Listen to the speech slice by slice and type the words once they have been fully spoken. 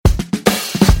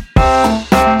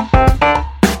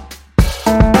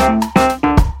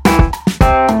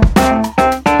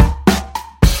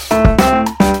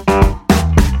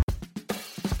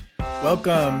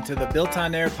Welcome to the Built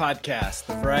on Air podcast,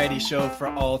 the variety show for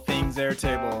all things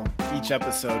Airtable. Each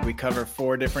episode, we cover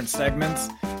 4 different segments.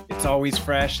 It's always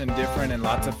fresh and different and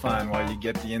lots of fun while you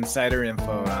get the insider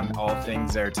info on all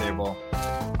things Airtable.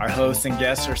 Our hosts and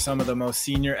guests are some of the most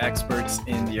senior experts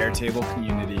in the Airtable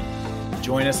community.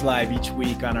 Join us live each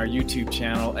week on our YouTube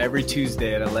channel every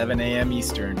Tuesday at 11 a.m.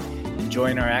 Eastern and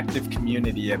join our active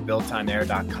community at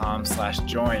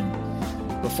builtonair.com/join.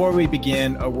 Before we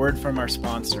begin, a word from our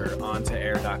sponsor,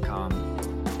 OnToAir.com.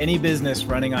 Any business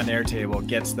running on Airtable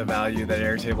gets the value that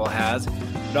Airtable has,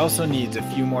 but also needs a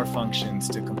few more functions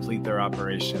to complete their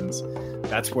operations.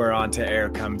 That's where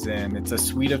OnToAir comes in. It's a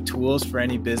suite of tools for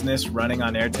any business running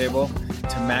on Airtable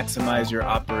to maximize your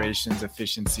operations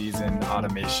efficiencies and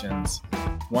automations.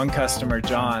 One customer,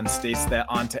 John, states that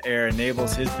OnToAir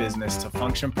enables his business to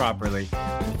function properly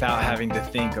without having to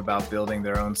think about building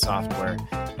their own software,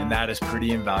 and that is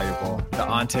pretty invaluable. The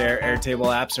OnToAir Airtable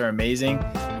apps are amazing,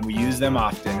 and we use them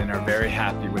often and are very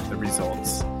happy with the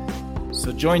results.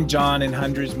 So join John and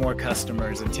hundreds more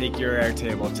customers and take your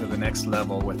Airtable to the next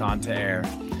level with OnToAir.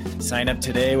 Sign up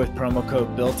today with promo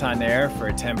code BuiltOnAir for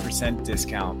a 10%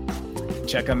 discount.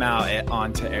 Check them out at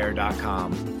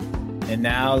OnToAir.com. And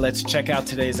now let's check out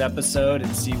today's episode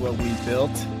and see what we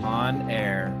built on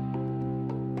air.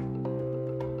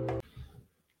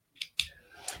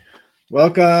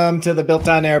 Welcome to the Built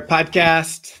on Air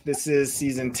podcast. This is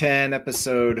season 10,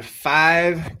 episode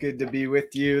 5. Good to be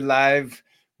with you live.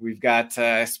 We've got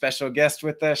a special guest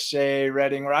with us, Shay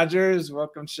Redding Rogers.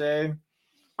 Welcome, Shay.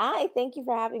 Hi, thank you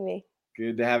for having me.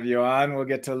 Good to have you on. We'll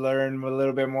get to learn a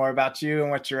little bit more about you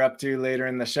and what you're up to later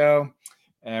in the show.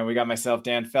 And we got myself,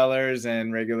 Dan Fellers,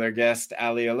 and regular guest,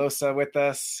 Ali Alosa with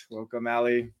us. Welcome,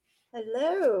 Ali.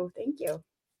 Hello. Thank you.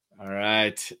 All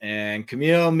right. And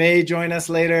Camille may join us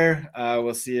later.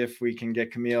 We'll see if we can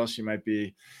get Camille. She might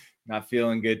be not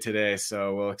feeling good today,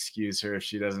 so we'll excuse her if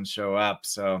she doesn't show up.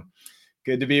 So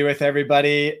good to be with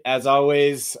everybody. As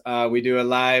always, we do a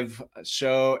live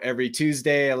show every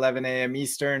Tuesday, 11 a.m.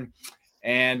 Eastern,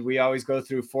 and we always go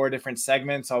through 4 different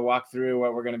segments. I'll walk through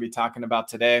what we're going to be talking about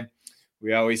today.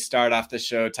 We always start off the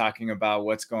show talking about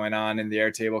what's going on in the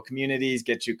Airtable communities,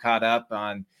 get you caught up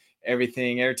on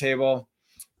everything Airtable.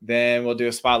 Then we'll do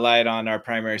a spotlight on our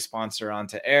primary sponsor,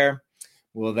 OnToAir.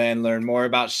 We'll then learn more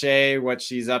about Shay, what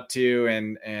she's up to,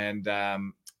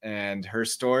 and her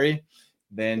story.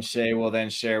 Then Shay will then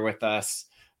share with us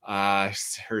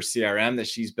her CRM that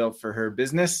she's built for her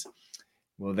business.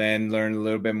 We'll then learn a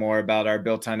little bit more about our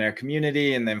Built on Air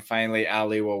community. And then finally,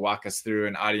 Ali will walk us through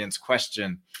an audience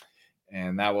question.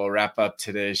 And that will wrap up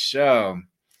today's show.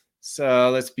 So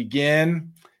let's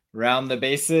begin. Round the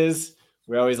bases.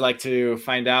 We always like to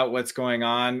find out what's going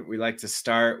on. We like to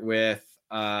start with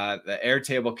the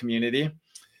Airtable community.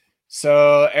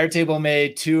 So Airtable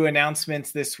made 2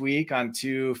 announcements this week on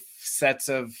 2 sets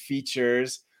of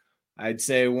features. I'd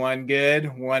say 1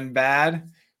 good, 1 bad.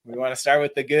 We want to start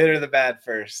with the good or the bad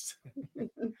first?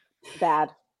 Bad.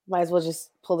 Might as well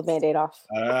just pull the Band-Aid off.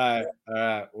 All right.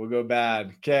 We'll go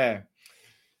bad. Okay.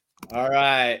 All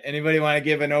right. Anybody want to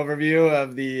give an overview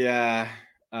of the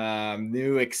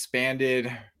new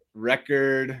expanded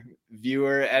record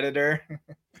viewer editor?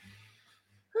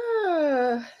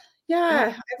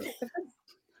 Yeah,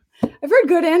 I've heard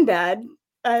good and bad.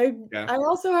 I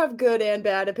also have good and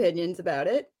bad opinions about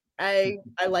it. I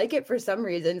like it for some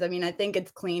reasons. I mean, I think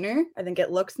it's cleaner. I think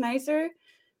it looks nicer.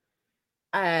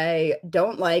 I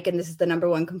don't like, and this is the number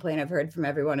 1 complaint I've heard from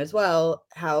everyone as well,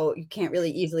 how you can't really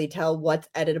easily tell what's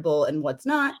editable and what's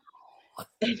not.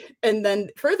 And then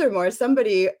furthermore,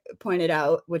 somebody pointed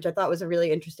out, which I thought was a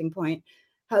really interesting point,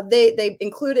 how they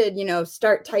included,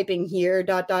 start typing here, ...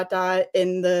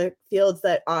 in the fields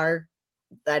that are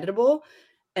editable.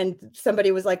 And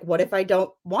somebody was like, what if I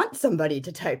don't want somebody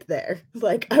to type there?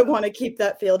 Like, I want to keep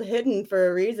that field hidden for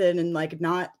a reason and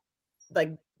not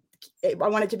I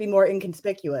want it to be more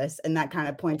inconspicuous, and that kind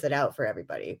of points it out for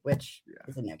everybody, which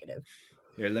is a negative.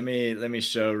 Here, let me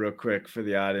show real quick for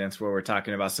the audience what we're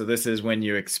talking about. So this is when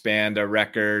you expand a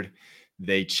record.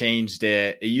 They changed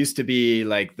it. It used to be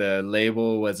like the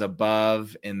label was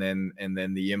above and then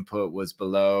the input was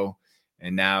below,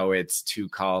 and now it's 2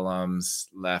 columns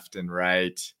left and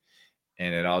right,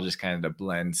 and it all just kind of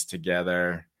blends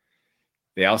together.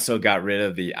 They also got rid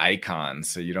of the icons,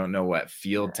 so you don't know what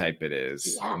field type it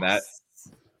is. Yes. And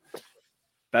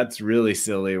that's really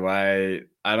silly. Why?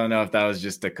 I don't know if that was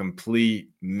just a complete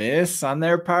miss on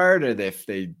their part, or if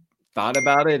they thought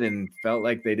about it and felt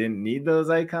like they didn't need those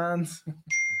icons.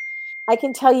 I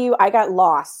can tell you I got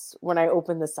lost when I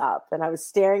opened this up, and I was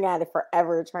staring at it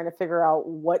forever trying to figure out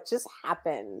what just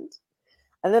happened.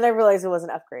 And then I realized it was an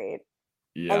upgrade.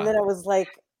 Yeah. And then I was like,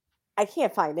 I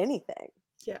can't find anything.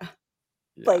 Yeah.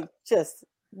 Like, just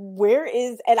where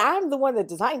is, and I'm the one that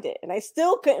designed it, and I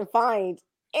still couldn't find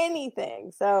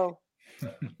anything. So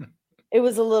it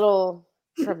was a little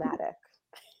traumatic.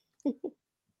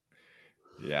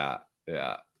 Yeah.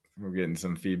 We're getting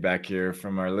some feedback here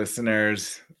from our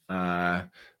listeners. I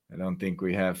don't think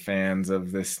we have fans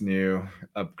of this new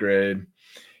upgrade.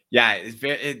 Yeah, it's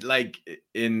very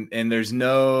and there's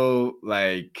no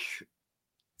like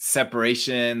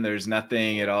separation. There's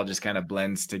nothing. It all just kind of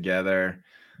blends together.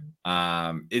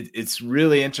 It's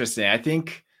really interesting. I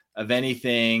think of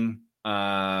anything.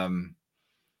 Let me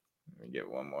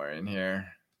get one more in here.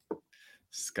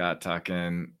 Scott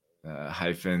talking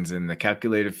hyphens in the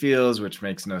calculated fields, which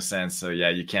makes no sense. So yeah,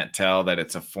 you can't tell that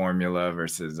it's a formula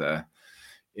versus a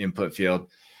input field.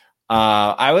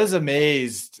 I was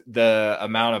amazed the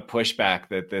amount of pushback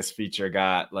that this feature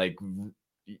got. Like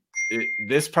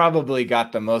this probably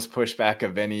got the most pushback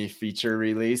of any feature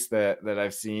release that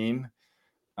I've seen.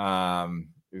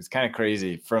 It was kind of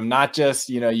crazy from not just,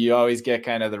 you always get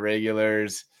kind of the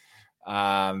regulars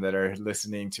that are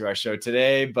listening to our show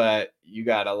today, but you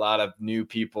got a lot of new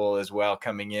people as well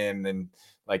coming in and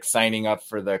like signing up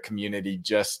for the community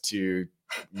just to,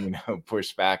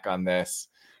 push back on this.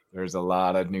 There's a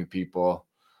lot of new people.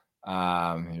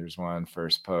 Here's one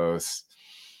first post.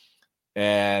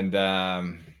 And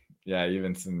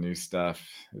even some new stuff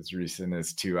as recent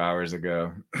as 2 hours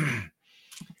ago.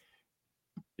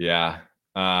 Yeah.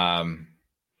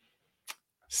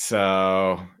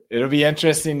 So it'll be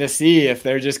interesting to see if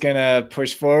they're just going to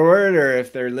push forward or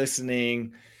if they're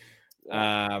listening.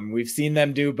 We've seen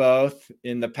them do both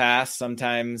in the past.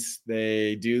 Sometimes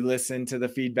they do listen to the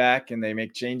feedback and they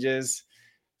make changes.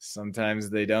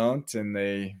 Sometimes they don't, and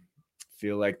they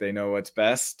feel like they know what's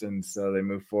best, and so they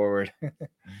move forward.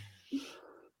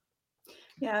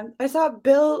 Yeah, I saw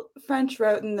Bill French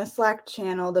wrote in the Slack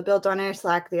channel, the Built on Air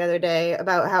Slack the other day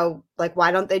about how, like,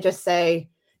 why don't they just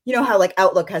say, how like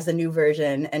Outlook has a new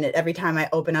version and every time I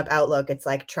open up Outlook, it's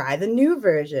like, try the new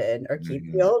version or keep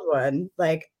the old one.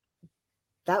 Like,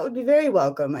 that would be very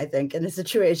welcome, I think, in a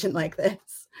situation like this.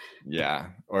 Yeah.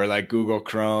 Or like Google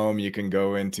Chrome, you can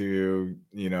go into,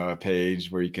 a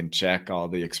page where you can check all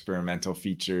the experimental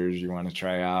features you want to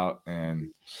try out.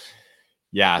 And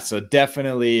yeah, so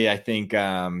definitely, I think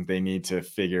they need to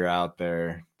figure out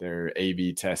their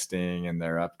A/B testing and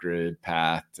their upgrade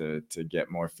path to get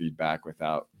more feedback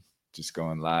without just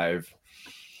going live.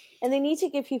 And they need to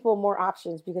give people more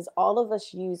options because all of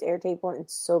us use Airtable in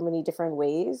so many different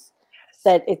ways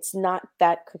that it's not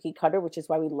that cookie cutter, which is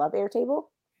why we love Airtable.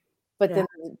 But then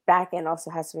the back end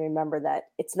also has to remember that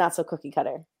it's not so cookie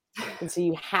cutter. And so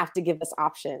you have to give us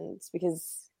options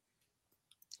because,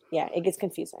 it gets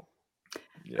confusing.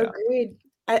 Yeah. Agreed.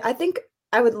 I think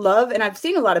I would love, and I've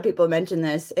seen a lot of people mention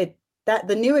this, that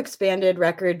the new expanded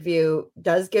record view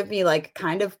does give me like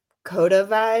kind of Coda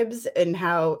vibes and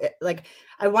how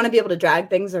I want to be able to drag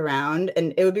things around,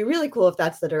 and it would be really cool if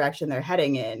that's the direction they're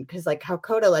heading in, because like how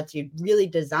Coda lets you really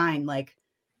design like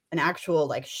an actual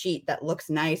like sheet that looks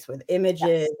nice with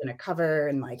images and a cover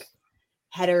and like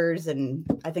headers, and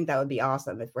I think that would be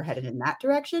awesome if we're headed in that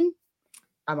direction.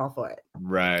 I'm all for it.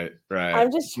 Right.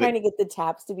 I'm just trying to get the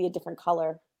tabs to be a different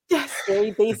color. Yes.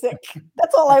 Very basic.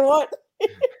 That's all I want.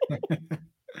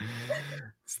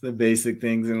 It's the basic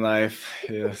things in life.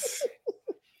 Yes.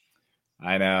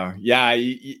 I know. Yeah.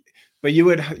 But you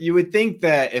would think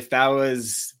that if that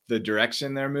was the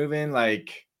direction they're moving,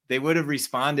 like they would have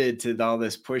responded to all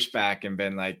this pushback and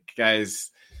been like, guys,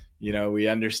 we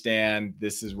understand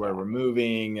this is where we're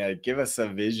moving. Give us a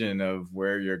vision of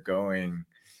where you're going.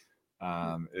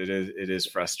 It is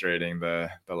frustrating, the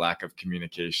lack of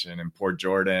communication, and poor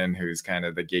Jordan, who's kind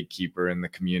of the gatekeeper in the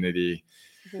community,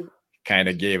 kind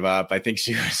of gave up. I think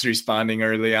she was responding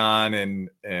early on, and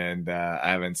I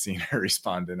haven't seen her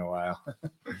respond in a while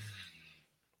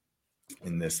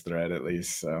in this thread, at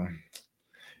least. So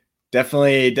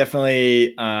definitely.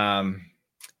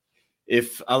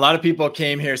 If a lot of people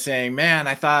came here saying, man,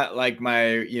 I thought like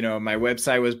my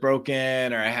website was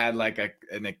broken, or I had like a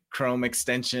Chrome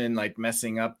extension, like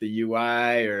messing up the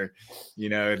UI, or,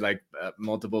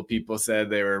 multiple people said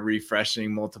they were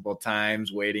refreshing multiple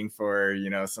times, waiting for,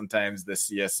 sometimes the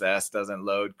CSS doesn't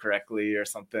load correctly or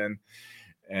something.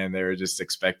 And they were just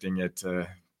expecting it to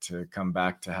come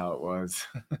back to how it was.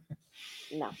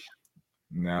 No,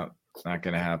 not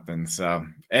going to happen. So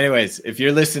anyways, if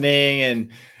you're listening,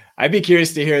 and I'd be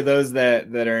curious to hear those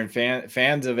that are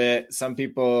fans of it. Some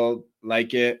people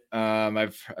like it.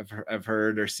 I've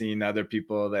heard or seen other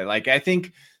people that like. I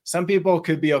think some people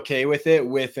could be okay with it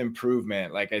with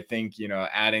improvement. Like I think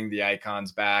adding the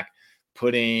icons back,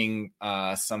 putting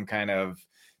some kind of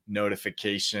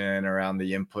notification around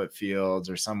the input fields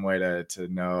or some way to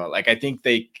know. Like, I think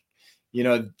they,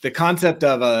 the concept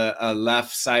of a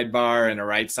left sidebar and a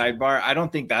right sidebar, I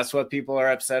don't think that's what people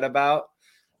are upset about,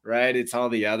 right? It's all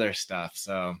the other stuff.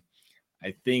 So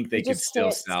I think they could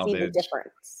still salvage see the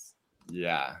difference.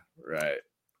 Yeah, right.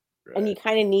 And you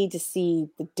kind of need to see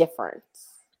the difference.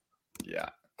 Yeah.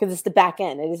 Because it's the back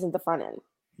end. It isn't the front end.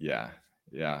 Yeah.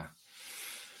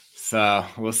 So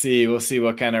we'll see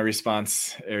what kind of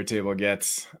response Airtable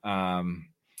gets.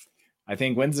 I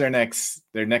think when's their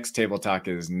next table talk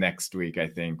is next week, I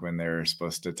think, when they're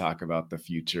supposed to talk about the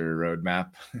future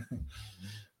roadmap.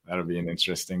 That'll be an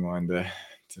interesting one to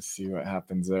see what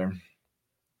happens there.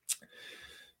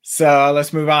 So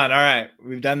let's move on. All right.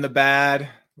 We've done the bad.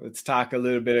 Let's talk a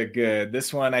little bit of good.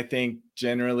 This one, I think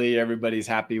generally everybody's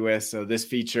happy with. So this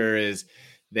feature is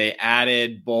they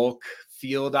added bulk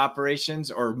field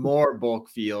operations, or more bulk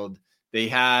field. They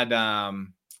had,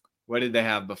 what did they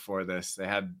have before this? They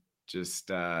had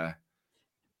just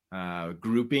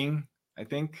grouping, I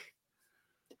think.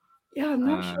 Yeah, I'm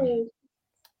not sure.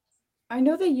 I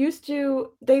know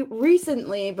they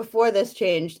recently, before this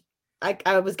changed,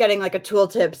 I was getting like a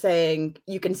tooltip saying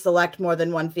you can select more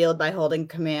than one field by holding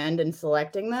command and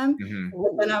selecting them.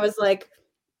 But then I was like,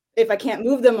 if I can't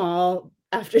move them all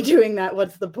after doing that,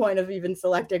 what's the point of even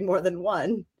selecting more than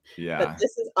one? Yeah. But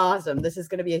this is awesome. This is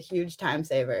going to be a huge time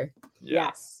saver.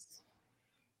 Yes.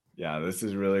 Yeah, this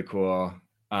is really cool.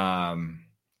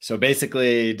 So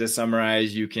basically, to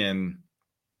summarize, you can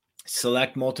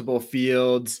select multiple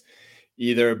fields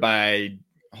either by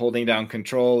holding down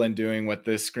control and doing what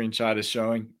this screenshot is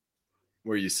showing,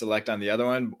 where you select on the other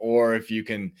one, or if you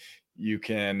can,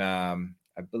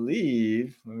 I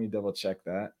believe, let me double check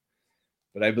that,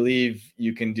 but I believe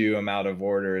you can do them out of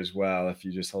order as well if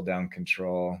you just hold down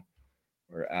control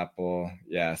or Apple.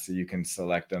 Yeah, so you can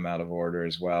select them out of order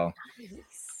as well.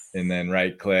 And then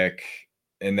right click.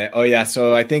 And then,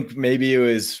 so I think maybe it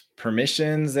was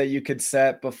permissions that you could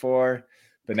set before.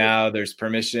 But now there's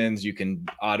permissions. You can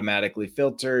automatically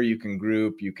filter, you can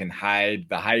group, you can hide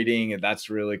the hiding, and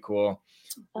that's really cool.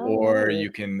 Or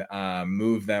you can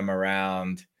move them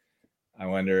around. I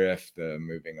wonder if the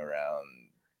moving around.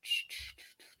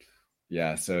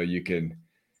 Yeah, so you can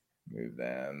move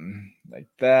them like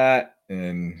that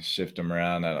and shift them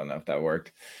around. I don't know if that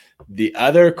worked. The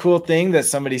other cool thing that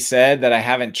somebody said that I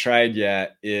haven't tried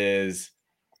yet is,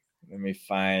 let me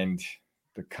find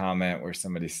the comment where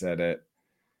somebody said it.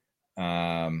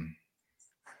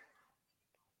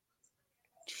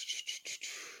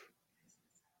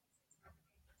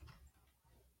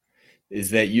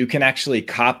 Is that you can actually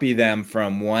copy them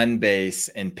from one base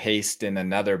and paste in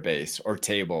another base or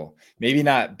table. Maybe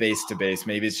not base to base,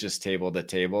 maybe it's just table to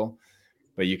table,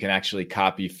 but you can actually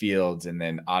copy fields and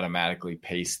then automatically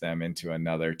paste them into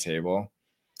another table.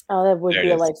 Oh, that would be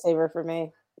a lifesaver for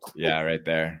me. Yeah, right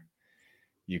there.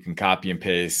 You can copy and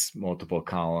paste multiple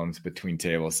columns between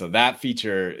tables. So that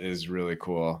feature is really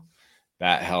cool.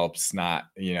 That helps not,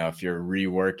 if you're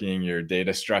reworking your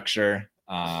data structure,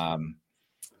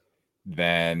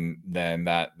 then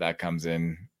that comes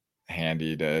in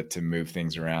handy to move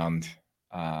things around.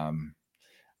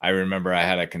 I remember I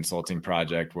had a consulting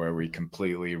project where we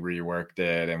completely reworked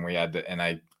it, and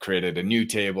I created a new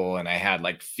table, and I had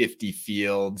like 50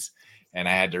 fields, and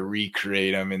I had to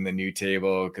recreate them in the new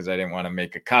table because I didn't want to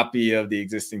make a copy of the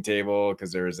existing table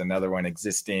because there was another one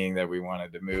existing that we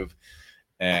wanted to move.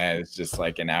 And it's just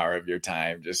like an hour of your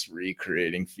time just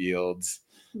recreating fields.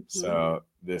 So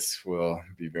this will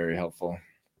be very helpful.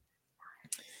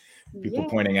 People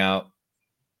pointing out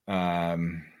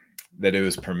that it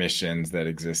was permissions that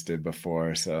existed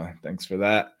before. So thanks for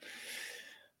that.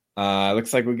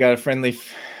 Looks like we got a friendly,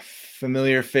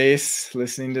 familiar face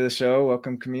listening to the show.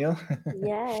 Welcome, Camille.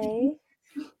 Yay.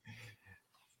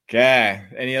 Okay.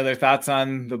 Any other thoughts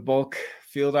on the bulk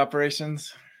field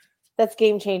operations? That's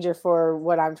game changer for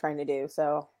what I'm trying to do.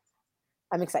 So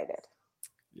I'm excited.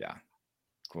 Yeah.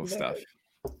 Cool stuff.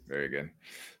 Very good.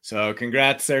 So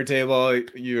congrats, Airtable.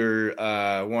 You're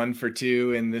 1 for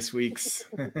 2 in this week's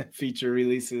feature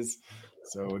releases.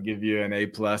 So we'll give you an A+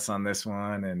 on this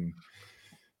one, and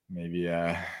maybe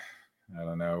I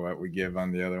don't know what we give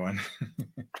on the other one.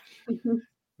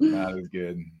 Not as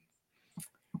good.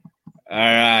 All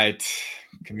right.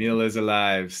 Camille is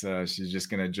alive, so she's just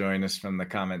going to join us from the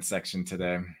comment section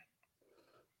today.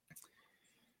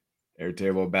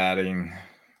 Airtable batting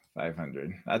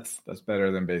 500. That's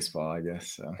better than baseball, I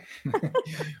guess. So,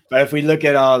 but if we look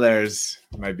at all theirs,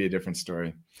 it might be a different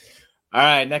story. All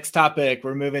right, next topic.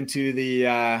 We're moving to the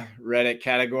Reddit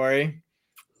category.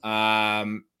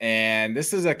 And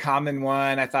this is a common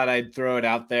one. I thought I'd throw it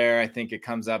out there. I think it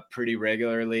comes up pretty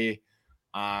regularly.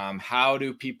 How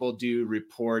do people do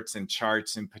reports and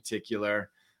charts in particular?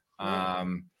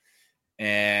 And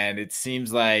it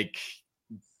seems like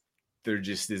there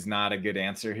just is not a good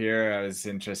answer here. I was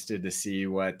interested to see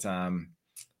what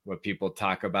people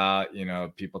talk about. You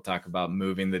know, people talk about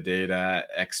moving the data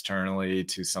externally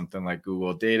to something like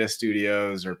Google Data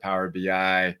Studios or Power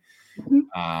BI,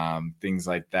 things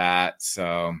like that.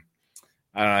 So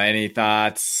I don't know, any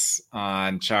thoughts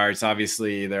on charts?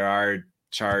 Obviously, there are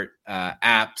chart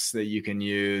apps that you can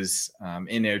use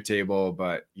in Airtable,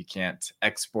 but you can't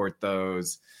export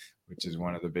those, which is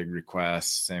one of the big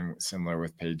requests. Similar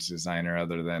with Page Designer,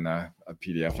 other than a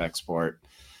PDF export.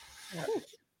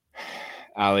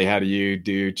 Ali, how do you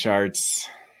do charts?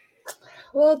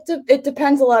 Well, it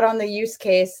depends a lot on the use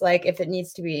case. Like if it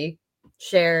needs to be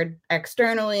shared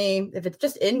externally, if it's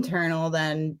just internal,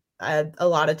 then a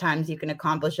lot of times you can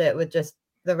accomplish it with just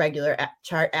the regular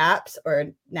chart apps, or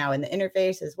now in the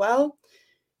interface as well.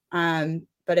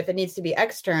 But if it needs to be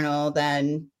external,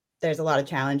 then there's a lot of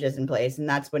challenges in place. And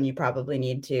that's when you probably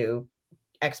need to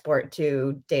export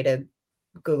to data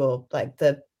Google, like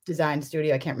the Design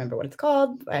Studio. I can't remember what it's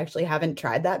called. I actually haven't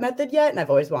tried that method yet, and I've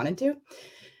always wanted to.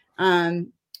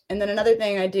 And then another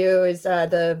thing I do is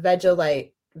the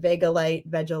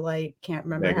Vega-Lite, can't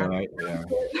remember. Vega-Lite, yeah.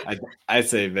 I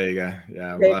say Vega.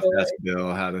 Yeah, we'll have to ask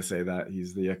Bill how to say that.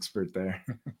 He's the expert there.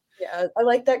 Yeah, I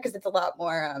like that because it's a lot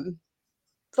more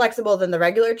flexible than the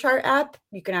regular chart app.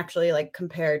 You can actually like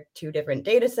compare two different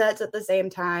data sets at the same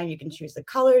time. You can choose the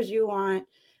colors you want,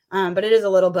 but it is a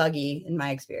little buggy in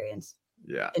my experience.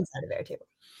 Yeah, inside of Airtable.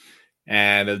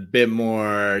 And a bit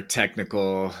more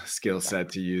technical skill set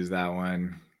to use that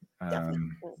one.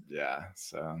 Yeah,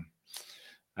 so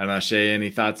I don't know, Shay, any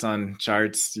thoughts on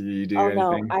charts? Do you do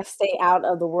anything? No, I stay out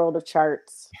of the world of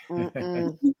charts.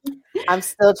 I'm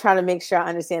still trying to make sure I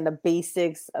understand the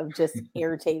basics of just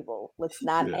Airtable. Let's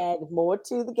not add more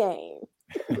to the game.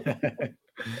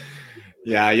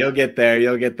 Yeah, you'll get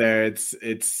there.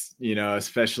 It's you know,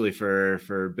 especially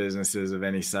for businesses of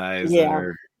any size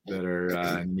that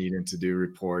are needing to do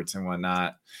reports and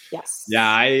whatnot. Yes. Yeah,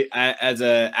 I as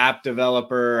a app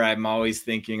developer, I'm always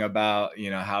thinking about, you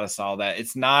know, how to solve that.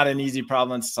 It's not an easy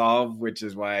problem to solve, which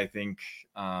is why I think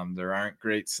there aren't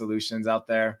great solutions out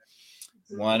there.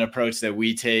 One approach that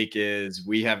we take is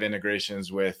we have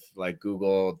integrations with like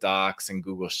Google Docs and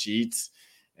Google Sheets,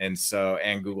 and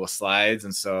Google Slides.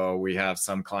 And so we have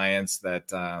some clients that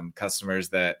customers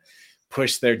that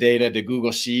push their data to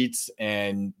Google Sheets,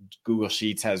 and Google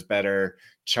Sheets has better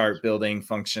chart building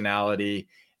functionality.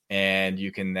 And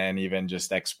you can then even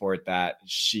just export that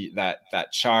sheet,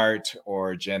 that chart,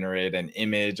 or generate an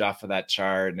image off of that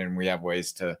chart. And we have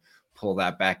ways to pull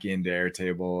that back into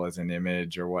Airtable as an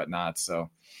image or whatnot. So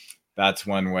that's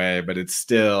one way, but it's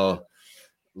still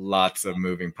lots of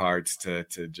moving parts to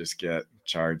just get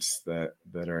charts that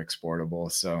are exportable.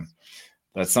 So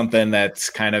that's something that's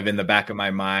kind of in the back of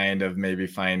my mind of maybe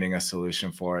finding a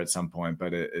solution for at some point,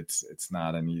 but it's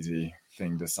not an easy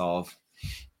thing to solve.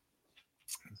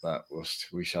 But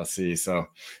we shall see. So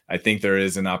I think there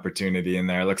is an opportunity in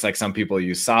there. It looks like some people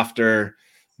use Softer,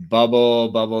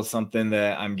 Bubble, something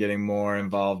that I'm getting more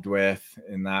involved with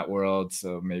in that world.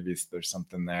 So maybe there's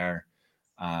something there.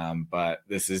 But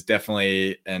this is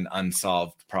definitely an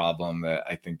unsolved problem that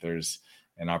I think there's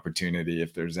an opportunity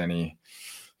if there's anybody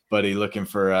looking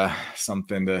for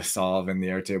something to solve in the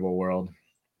Airtable world.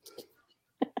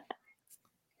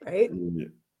 Right.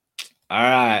 All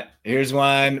right. Here's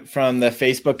one from the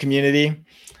Facebook community.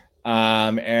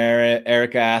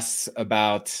 Erica asks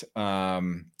about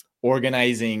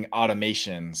organizing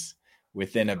automations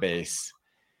within a base.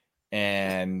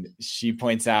 And she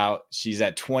points out she's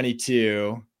at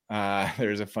 22.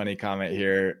 There's a funny comment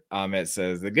here. It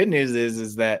says, the good news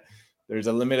is that there's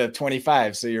a limit of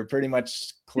 25. So you're pretty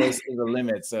much close to the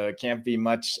limit. So it can't be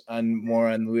much more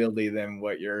unwieldy than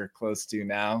what you're close to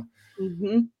now.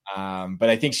 Mm-hmm. But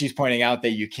I think she's pointing out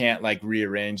that you can't like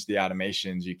rearrange the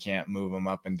automations. You can't move them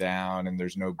up and down, and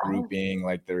there's no grouping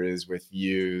like there is with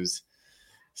views.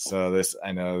 So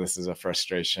I know this is a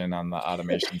frustration on the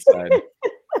automation side.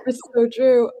 It's so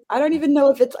true. I don't even know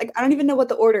if it's like, I don't even know what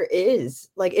the order is.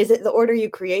 Like, is it the order you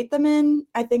create them in?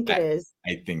 I think it is.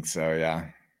 I think so. Yeah.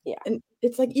 Yeah. And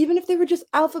it's like, even if they were just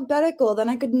alphabetical, then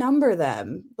I could number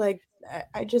them. Like,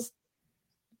 I just.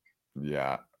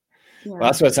 Yeah. Well,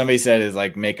 that's what somebody said, is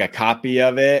like make a copy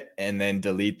of it and then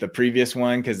delete the previous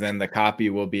one, because then the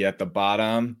copy will be at the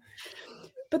bottom.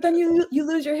 But then you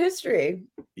lose your history.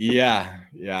 Yeah.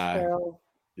 So,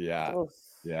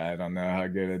 I don't know how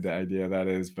good an idea that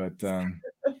is, but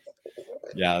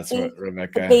Yeah, that's what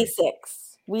Rebecca. The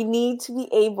basics. We need to be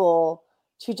able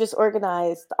to just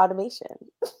organize the automation.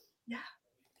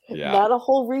 Yeah. Not a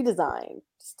whole redesign,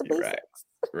 just the basics.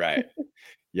 Right.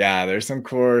 Yeah, there's some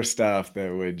core stuff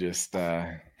that would just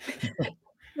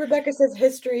Rebecca says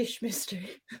history schmistery.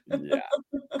 Yeah.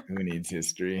 Who needs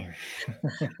history?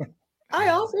 I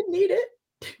often need it.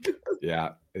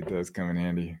 Yeah, it does come in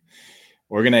handy.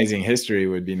 Organizing history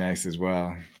would be nice as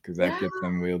well, because that gets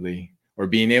unwieldy. Or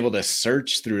being able to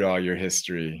search through all your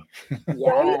history.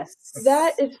 Yes.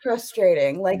 That is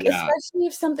frustrating. Like, especially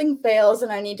if something fails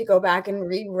and I need to go back and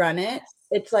rerun it.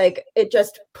 It's like it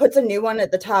just puts a new one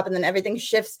at the top and then everything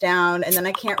shifts down and then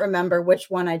I can't remember which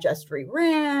one I just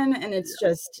reran. And it's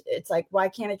just, it's like, why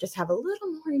can't it just have a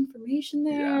little more information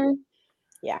there?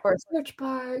 Yeah. Or a search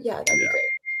bar. Yeah, that'd be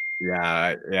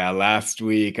great. Yeah. Last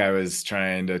week I was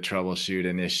trying to troubleshoot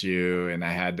an issue and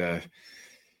I had to,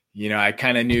 I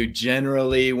kind of knew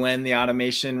generally when the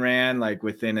automation ran, like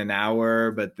within an hour,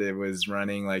 but it was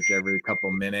running like every couple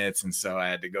minutes. And so I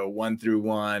had to go one through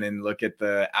one and look at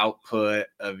the output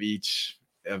of each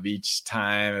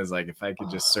time. It was like, if I could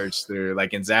just search through,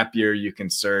 like in Zapier, you can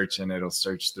search and it'll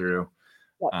search through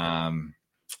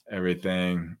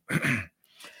everything.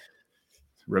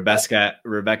 Rebecca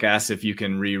asked if you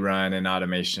can rerun an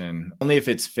automation only if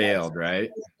it's failed,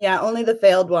 right? Yeah, only the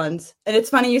failed ones. And it's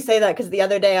funny you say that because the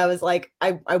other day I was like,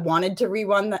 I wanted to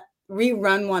rerun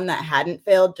one that hadn't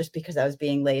failed just because I was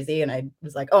being lazy and I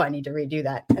was like, oh, I need to redo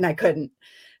that. And I couldn't.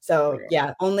 So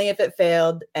yeah, only if it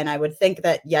failed. And I would think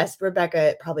that, yes,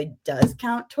 Rebecca, it probably does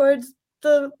count towards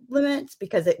the limits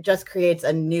because it just creates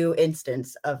a new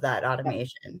instance of that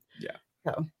automation. Yeah.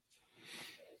 So.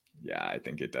 Yeah, I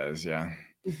think it does. Yeah.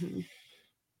 Mm-hmm.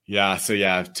 Yeah. So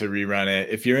to rerun it,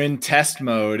 if you're in test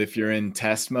mode,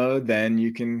 then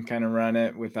you can kind of run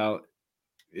it without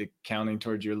it counting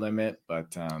towards your limit.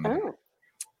 But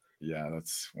yeah,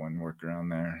 that's one workaround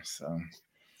there. So,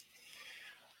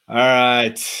 all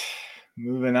right,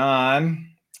 moving on.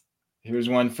 Here's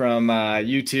one from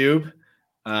YouTube.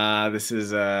 This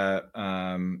is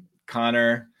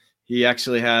Connor. He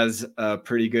actually has a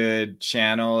pretty good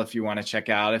channel if you want to check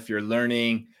out. If you're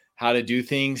learning how to do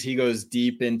things, he goes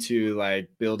deep into like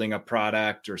building a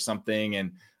product or something.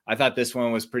 And I thought this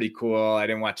one was pretty cool. I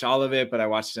didn't watch all of it, but I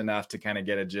watched enough to kind of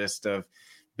get a gist of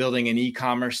building an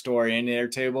e-commerce store in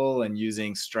Airtable and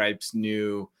using Stripe's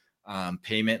new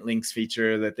payment links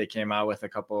feature that they came out with a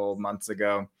couple months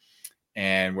ago,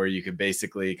 and where you could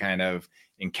basically kind of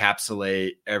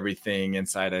encapsulate everything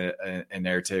inside an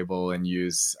Airtable and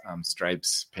use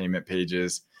Stripe's payment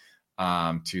pages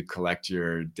to collect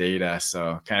your data.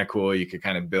 So kind of cool. You could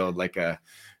kind of build like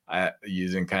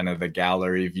using kind of the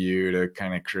gallery view to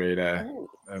kind of create a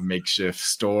makeshift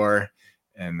store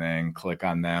and then click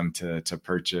on them to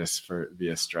purchase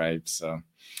via Stripe. So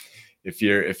if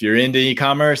you're into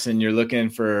e-commerce and you're looking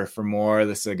for more,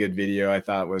 this is a good video I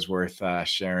thought was worth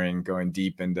sharing, going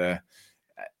deep into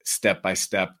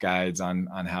step-by-step guides on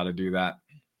how to do that.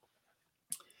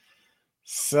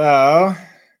 So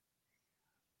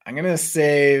I'm going to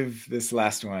save this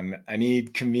last one. I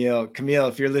need Camille. Camille,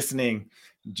 if you're listening,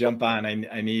 jump on.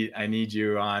 I need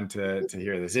you on to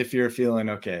hear this. If you're feeling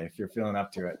okay, if you're feeling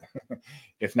up to it.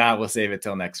 If not, we'll save it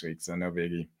till next week. So no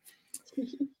biggie.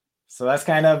 So that's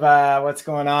kind of what's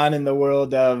going on in the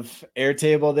world of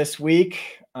Airtable this week.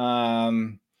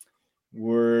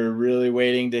 We're really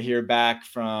waiting to hear back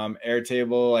from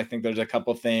Airtable. I think there's a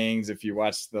couple things. If you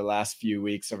watched the last few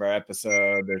weeks of our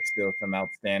episode, there's still some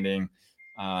outstanding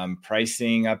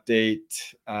pricing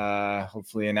update.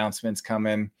 Hopefully announcements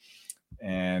coming,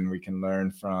 and we can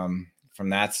learn from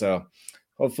that. So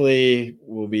hopefully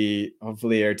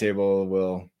Airtable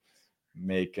will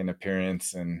make an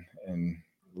appearance and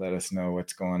let us know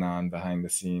what's going on behind the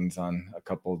scenes on a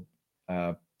couple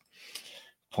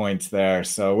points there.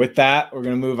 So with that, we're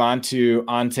going to move on to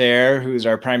OnToAir, who's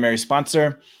our primary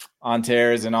sponsor.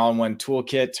 OnToAir is an all-in-one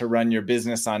toolkit to run your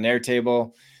business on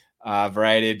Airtable. A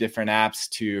variety of different apps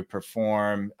to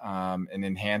perform and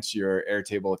enhance your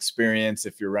Airtable experience.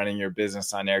 If you're running your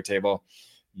business on Airtable,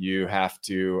 you have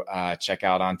to check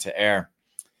out OnToAir.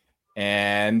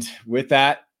 And with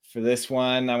that, for this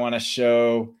one, I want to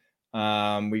show,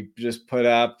 we just put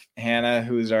up Hannah,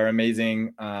 who's our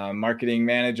amazing marketing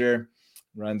manager,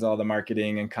 runs all the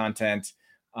marketing and content,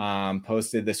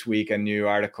 posted this week a new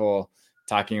article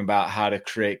talking about how to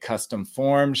create custom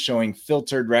forms showing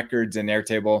filtered records in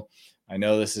Airtable. I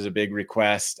know this is a big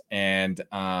request, and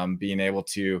being able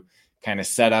to kind of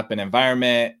set up an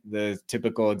environment. The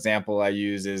typical example I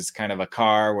use is kind of a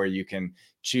car where you can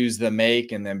choose the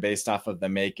make, and then based off of the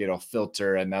make, it'll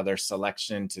filter another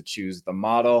selection to choose the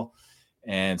model.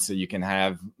 And so you can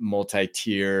have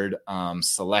multi-tiered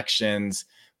selections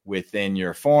within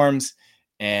your forms.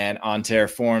 And OnTear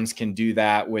Forms can do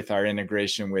that with our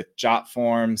integration with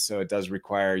JotForms. So it does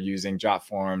require using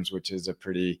JotForms, which is a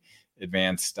pretty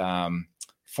advanced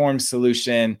form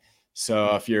solution.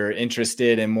 So if you're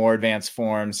interested in more advanced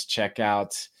forms, check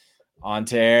out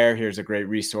OnTear. Here's a great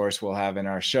resource we'll have in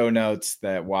our show notes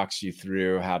that walks you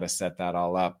through how to set that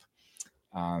all up.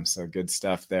 So good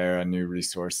stuff there, a new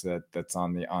resource that's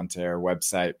on the OnTear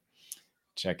website.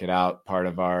 Check it out, part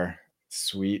of our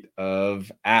suite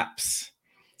of apps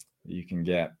you can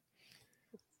get.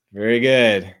 Very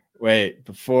good. Wait,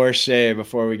 before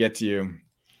we get to you,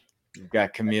 we've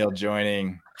got Camille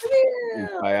joining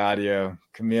by audio.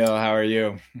 Camille, how are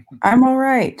you? I'm all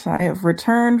right. I have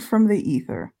returned from the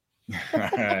ether. All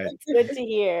right. Good to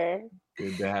hear.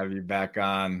 Good to have you back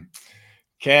on.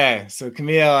 Okay, so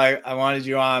Camille, I wanted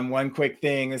you on. One quick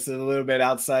thing. This is a little bit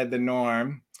outside the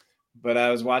norm, but I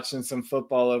was watching some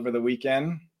football over the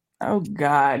weekend. Oh,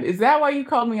 God. Is that why you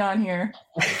called me on here?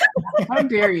 How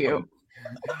dare you?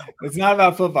 It's not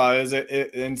about football.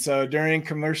 And so during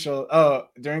commercials,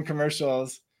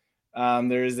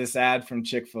 there is this ad from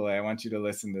Chick-fil-A. I want you to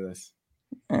listen to this.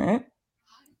 All right.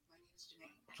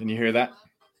 Can you hear that?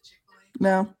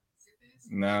 No.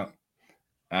 All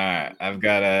right. I've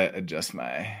got to adjust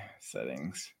my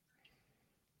settings.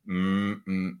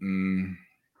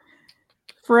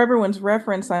 For everyone's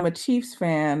reference, I'm a Chiefs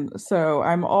fan, so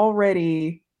I'm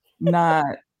already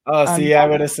not. Oh, see, I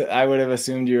would have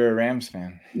assumed you were a Rams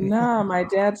fan. No, my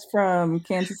dad's from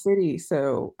Kansas City,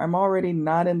 so I'm already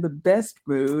not in the best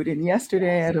mood. And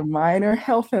yesterday I had a minor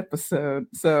health episode,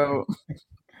 so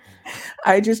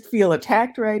I just feel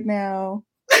attacked right now.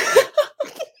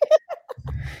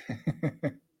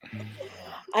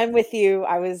 I'm with you.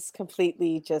 I was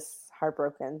completely just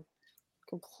heartbroken.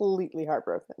 Completely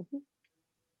heartbroken.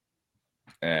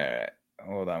 All right.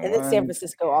 Hold on. And then San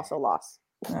Francisco also lost.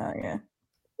 Oh, yeah.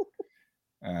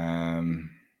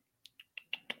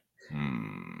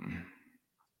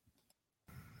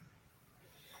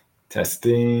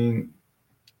 Testing.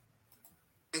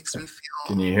 Makes me feel.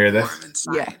 Can you hear this?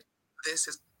 Yeah. This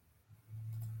is.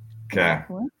 Okay.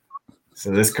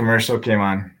 So this commercial came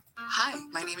on. Hi,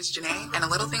 my name is Janae, and a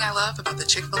little thing I love about the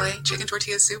Chick-fil-A chicken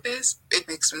tortilla soup is it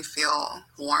makes me feel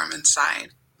warm inside.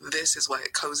 This is what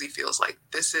cozy feels like.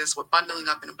 This is what bundling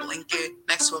up in a blanket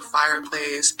next to a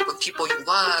fireplace with people you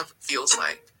love feels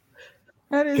like.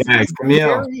 That is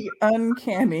Camille. very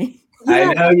uncanny.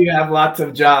 I know you have lots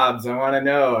of jobs. I want to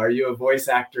know, are you a voice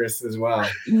actress as well?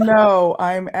 No,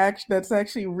 that's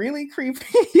actually really creepy.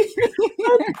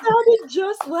 That sounded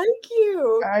just like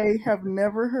you. I have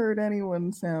never heard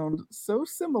anyone sound so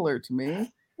similar to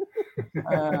me.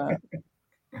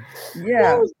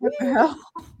 Yeah, what the hell?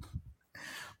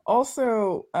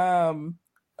 Also,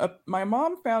 my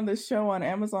mom found this show on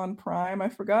Amazon Prime.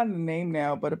 I've forgotten the name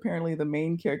now, but apparently the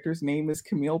main character's name is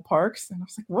Camille Parks. And I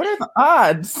was like, what are the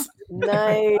odds?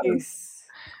 Nice.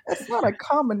 That's not a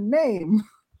common name.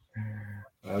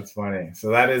 That's funny. So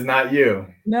that is not you.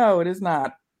 No, it is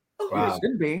not. Wow. It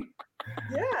should be.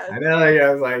 Yeah. I know.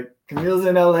 I was like, Camille's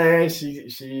in LA.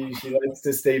 She likes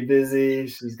to stay busy.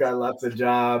 She's got lots of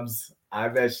jobs. I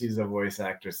bet she's a voice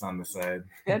actress on the side.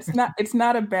 It's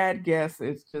not a bad guess.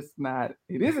 It's just not.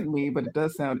 It isn't me, but it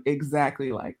does sound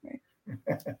exactly like me.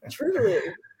 Truly.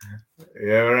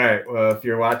 Yeah, right. Well, if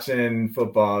you're watching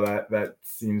football, that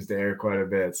seems to air quite a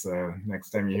bit. So next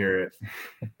time you hear it.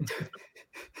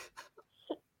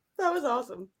 That was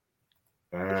awesome.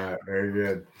 All right, very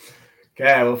good.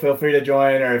 Okay, well, feel free to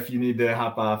join, or if you need to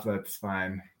hop off, that's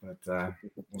fine. But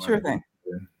sure thing.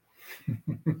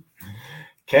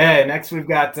 Okay, next we've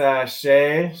got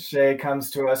Shay. Shay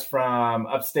comes to us from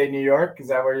upstate New York. Is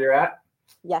that where you're at?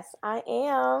 Yes, I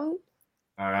am.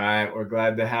 All right, we're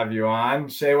glad to have you on.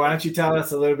 Shay, why don't you tell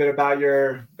us a little bit about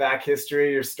your back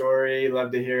history, your story?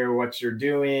 Love to hear what you're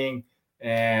doing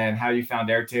and how you found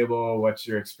Airtable. What's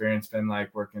your experience been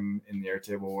like working in the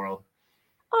Airtable world?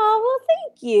 Oh, well,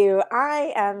 thank you.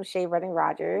 I am Shay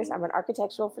Redding-Rogers. I'm an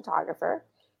architectural photographer,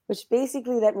 which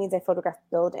basically that means I photograph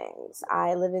buildings.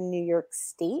 I live in New York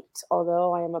State,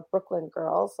 although I am a Brooklyn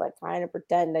girl, so I kind of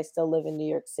pretend I still live in New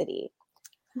York City.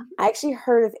 I actually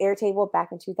heard of Airtable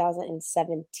back in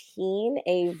 2017.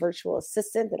 A virtual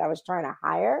assistant that I was trying to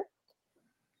hire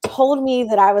told me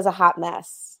that I was a hot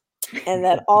mess and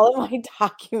that all of my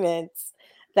documents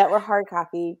that were hard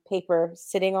copy paper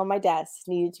sitting on my desk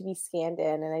needed to be scanned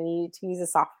in, and I needed to use a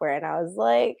software. And I was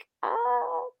like,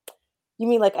 you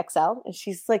mean like Excel? And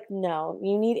she's like, no,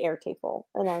 you need Airtable.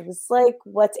 And I was like,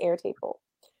 what's Airtable?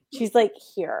 She's like,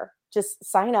 here, just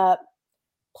sign up.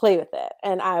 play with it.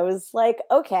 And I was like,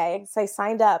 okay. So I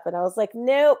signed up and I was like,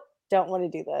 nope, don't want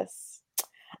to do this.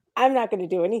 I'm not going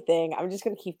to do anything. I'm just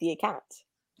going to keep the account.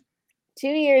 2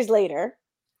 years later,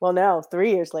 well, no,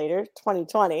 3 years later,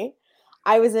 2020,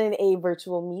 I was in a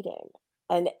virtual meeting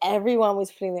and everyone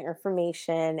was putting their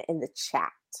information in the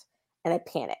chat and I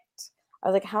panicked. I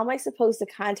was like, how am I supposed to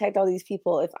contact all these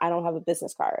people if I don't have a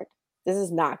business card? This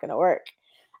is not going to work.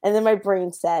 And then my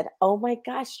brain said, oh my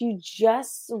gosh, you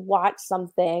just watched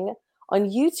something on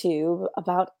YouTube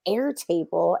about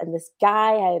Airtable and this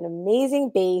guy had an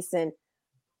amazing base and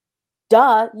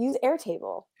use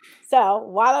Airtable. So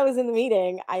while I was in the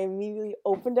meeting, I immediately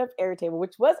opened up Airtable,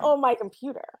 which was on my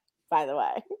computer, by the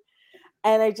way.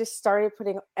 And I just started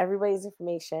putting everybody's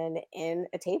information in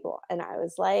a table. And I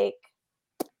was like,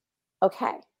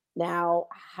 okay, now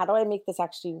how do I make this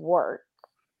actually work?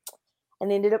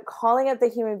 And I ended up calling up the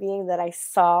human being that I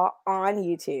saw on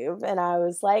YouTube. And I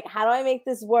was like, how do I make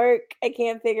this work? I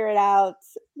can't figure it out.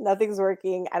 Nothing's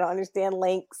working. I don't understand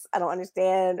links. I don't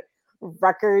understand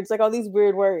records, like all these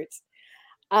weird words.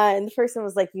 And the person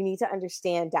was like, you need to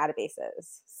understand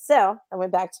databases. So I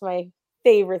went back to my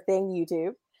favorite thing,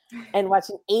 YouTube, and watched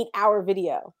an 8-hour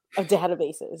video of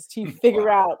databases to figure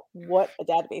out what a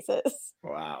database is.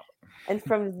 Wow. And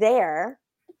from there,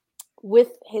 with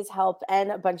his help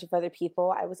and a bunch of other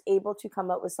people, I was able to come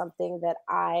up with something that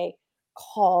I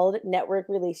called Network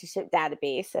Relationship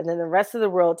Database. And then the rest of the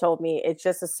world told me it's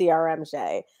just a CRM,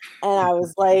 Shay. And I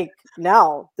was like,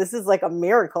 no, this is like a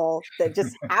miracle that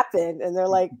just happened. And they're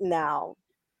like, no.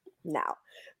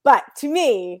 But to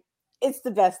me, it's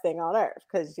the best thing on earth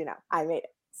because, I made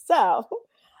it. So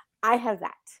I have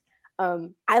that.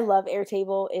 I love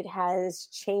Airtable. It has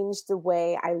changed the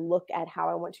way I look at how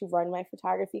I want to run my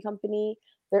photography company.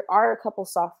 There are a couple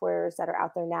softwares that are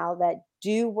out there now that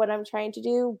do what I'm trying to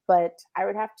do, but I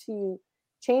would have to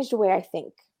change the way I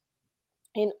think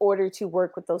in order to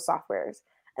work with those softwares.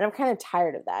 And I'm kind of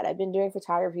tired of that. I've been doing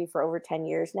photography for over 10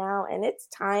 years now, and it's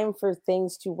time for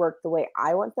things to work the way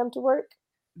I want them to work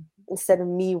instead of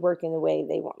me working the way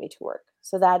they want me to work.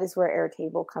 So that is where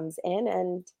Airtable comes in,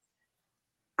 and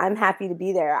I'm happy to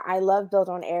be there. I love Build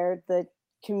on Air. The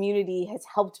community has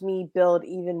helped me build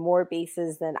even more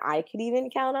bases than I could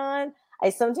even count on. I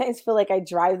sometimes feel like I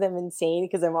drive them insane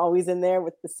because I'm always in there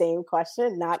with the same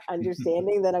question, not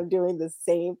understanding that I'm doing the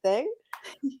same thing.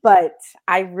 But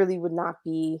I really would not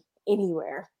be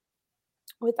anywhere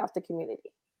without the community.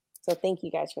 So thank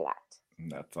you guys for that.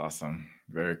 That's awesome.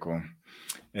 Very cool.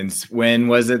 And when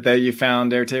was it that you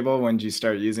found Airtable? When did you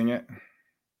start using it?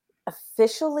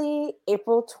 Officially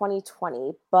April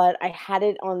 2020, but I had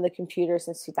it on the computer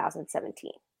since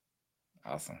 2017.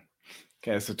 Awesome.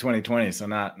 Okay, so 2020, so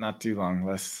not too long.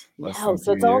 Less no, than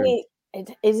so it's only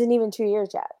it isn't even 2 years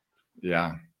yet.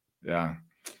 Yeah.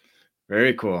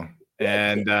 Very cool.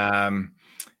 And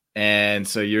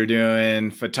so you're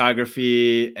doing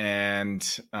photography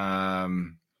and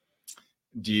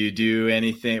do you do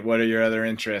anything? What are your other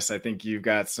interests? I think you've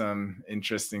got some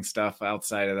interesting stuff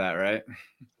outside of that, right?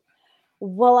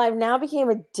 Well, I've now became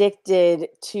addicted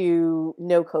to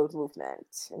no code movement.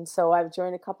 And so I've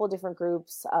joined a couple of different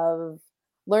groups of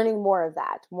learning more of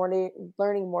that,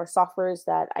 learning more softwares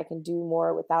that I can do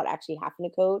more without actually having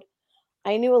to code.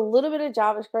 I knew a little bit of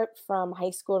JavaScript from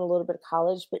high school and a little bit of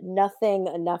college, but nothing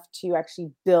enough to actually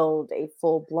build a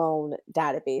full-blown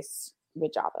database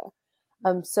with Java.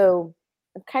 So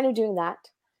I'm kind of doing that.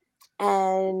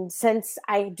 And since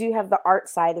I do have the art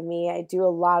side of me, I do a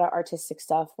lot of artistic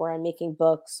stuff where I'm making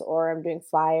books or I'm doing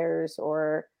flyers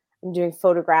or I'm doing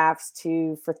photographs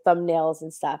for thumbnails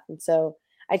and stuff. And so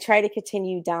I try to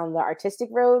continue down the artistic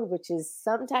road, which is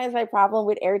sometimes my problem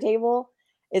with Airtable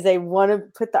is I want to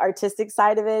put the artistic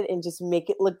side of it and just make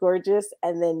it look gorgeous.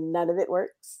 And then none of it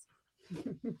works.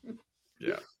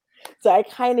 Yeah. So I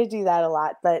kind of do that a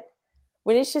lot. But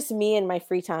when it's just me and my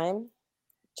free time,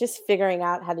 just figuring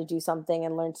out how to do something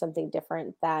and learn something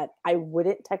different that I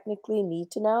wouldn't technically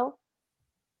need to know.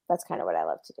 That's kind of what I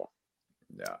love to do.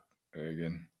 Yeah, very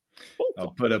good.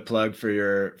 I'll put a plug for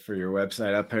your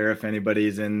website up here if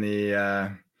anybody's in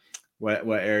the what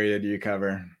area do you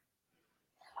cover?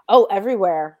 Oh,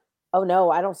 everywhere. Oh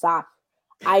no, I don't stop.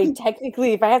 I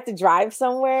technically, if I have to drive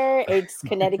somewhere, it's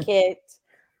Connecticut,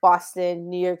 Boston,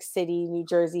 New York City, New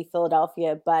Jersey,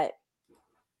 Philadelphia, but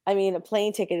I mean, a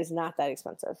plane ticket is not that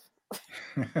expensive.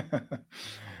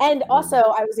 And also,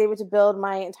 I was able to build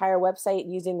my entire website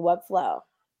using Webflow.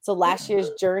 So last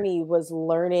year's journey was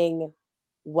learning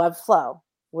Webflow,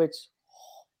 which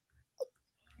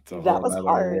that was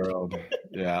hard. World.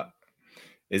 Yeah.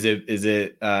 Is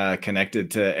it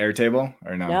connected to Airtable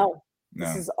or no? No.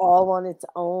 This is all on its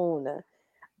own.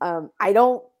 I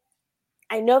know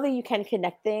that you can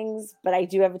connect things, but I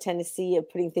do have a tendency of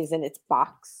putting things in its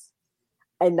box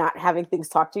and not having things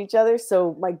talk to each other.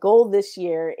 So my goal this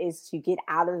year is to get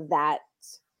out of that.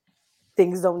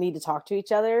 Things don't need to talk to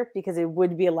each other, because it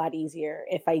would be a lot easier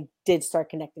if I did start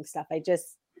connecting stuff.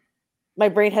 My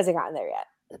brain hasn't gotten there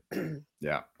yet.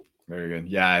 Yeah, very good.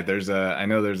 Yeah, I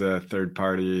know there's a third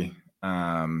party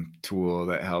tool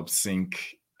that helps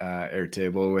sync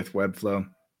Airtable with Webflow.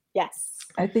 Yes.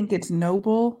 I think it's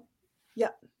Noble.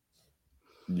 Yep.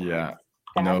 Yeah.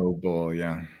 Noble.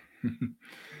 Yeah.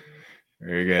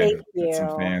 Very good. Thank you. Got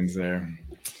some fans there.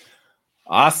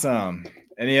 Awesome.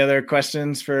 Any other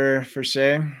questions for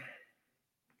Shay?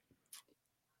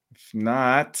 If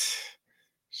not,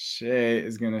 Shay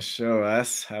is going to show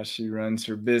us how she runs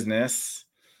her business.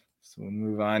 So we'll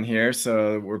move on here.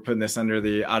 So we're putting this under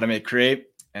the Automate Create,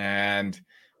 and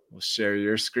we'll share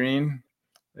your screen.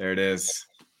 There it is.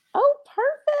 Oh,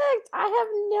 perfect. I have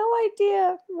no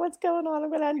idea what's going on. I'm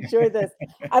going to enjoy this.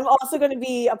 I'm also going to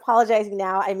be apologizing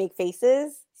now. I make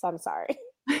faces, so I'm sorry.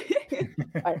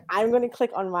 Right, I'm going to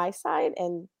click on my side,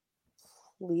 and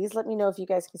please let me know if you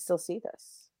guys can still see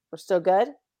this. We're still good?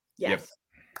 Yes.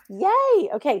 Yep. Yay.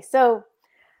 Okay. So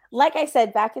like I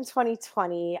said, back in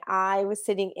 2020, I was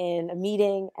sitting in a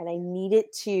meeting and I needed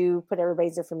to put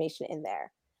everybody's information in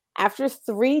there. After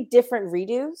 3 different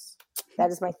redos, that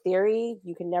is my theory.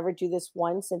 You can never do this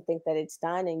once and think that it's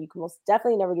done. And you can most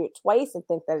definitely never do it twice and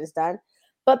think that it's done.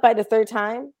 But by the 3rd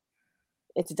time,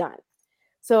 it's done.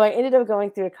 So I ended up going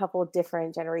through a couple of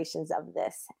different generations of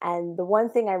this. And the one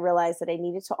thing I realized that I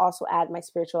needed to also add my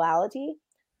spirituality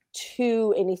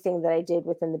to anything that I did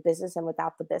within the business and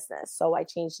without the business. So I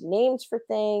changed names for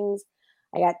things.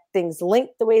 I got things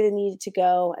linked the way they needed to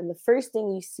go. And the first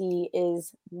thing you see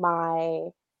is my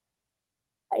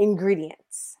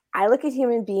ingredients. I look at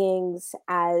human beings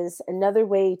as another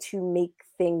way to make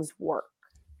things work.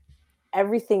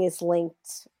 Everything is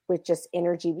linked with just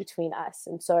energy between us.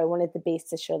 And so I wanted the base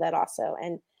to show that also.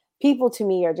 And people to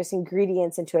me are just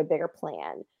ingredients into a bigger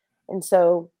plan. And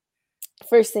so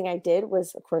first thing I did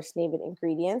was, of course, name it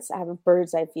ingredients. I have a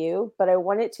bird's eye view, but I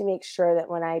wanted to make sure that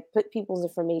when I put people's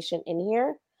information in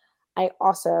here, I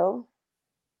also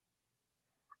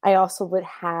would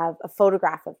have a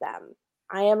photograph of them.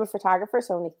 I am a photographer,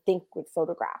 so I only think with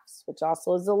photographs, which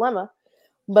also is a dilemma.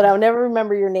 But I'll never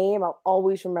remember your name. I'll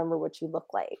always remember what you look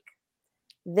like.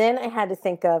 Then I had to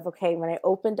think of, okay, when I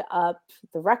opened up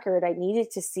the record, I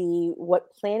needed to see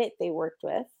what planet they worked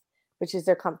with, which is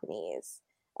their companies.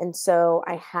 And so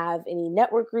I have any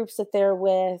network groups that they're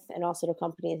with and also the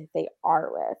company that they are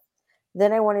with.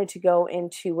 Then I wanted to go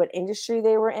into what industry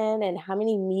they were in and how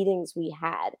many meetings we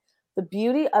had. The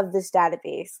beauty of this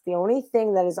database, the only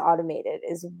thing that is automated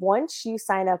is once you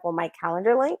sign up on my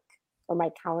calendar link or my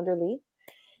Calendly,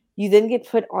 you then get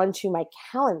put onto my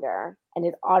calendar and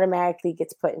it automatically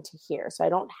gets put into here. So I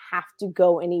don't have to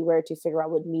go anywhere to figure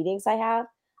out what meetings I have.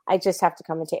 I just have to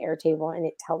come into Airtable and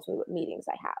it tells me what meetings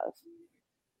I have.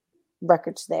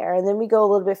 Records there. And then we go a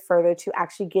little bit further to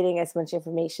actually getting as much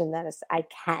information as I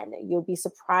can. You'll be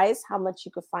surprised how much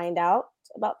you could find out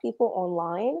about people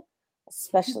online,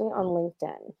 especially on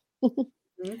LinkedIn.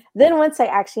 Then once I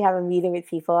actually have a meeting with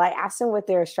people, I ask them what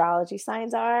their astrology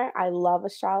signs are. I love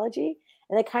astrology.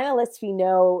 And it kind of lets me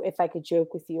know if I could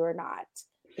joke with you or not.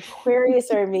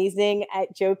 Aquarius are amazing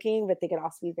at joking, but they can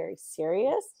also be very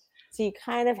serious. So you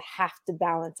kind of have to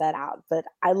balance that out. But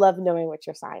I love knowing what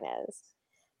your sign is.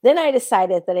 Then I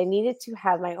decided that I needed to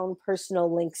have my own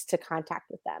personal links to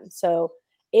contact with them. So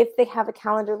if they have a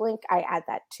calendar link, I add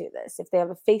that to this. If they have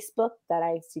a Facebook that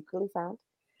I secretly found,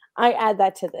 I add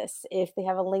that to this. If they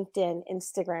have a LinkedIn,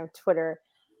 Instagram, Twitter,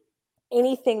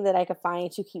 anything that I could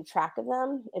find to keep track of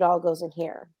them, it all goes in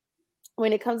here.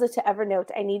 When it comes to Evernote,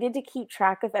 I needed to keep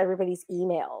track of everybody's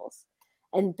emails.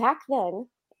 And back then,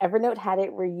 Evernote had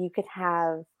it where you could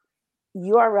have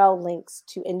URL links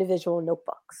to individual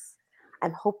notebooks.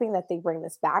 I'm hoping that they bring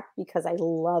this back because I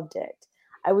loved it.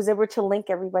 I was able to link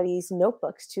everybody's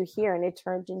notebooks to here, and it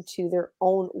turned into their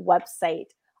own website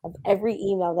of every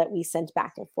email that we sent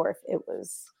back and forth. It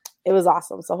was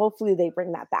awesome. So hopefully they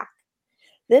bring that back.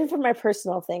 Then for my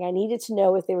personal thing, I needed to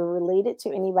know if they were related to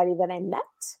anybody that I met.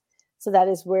 So that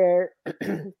is where,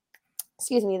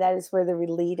 that is where the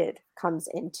related comes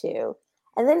into.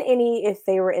 And then if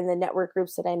they were in the network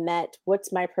groups that I met,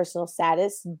 what's my personal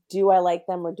status? Do I like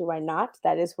them or do I not?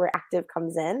 That is where active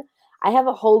comes in. I have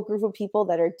a whole group of people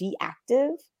that are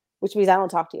deactive, which means I don't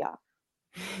talk to y'all.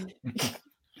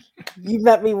 You've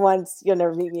met me once, you'll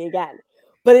never meet me again.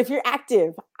 But if you're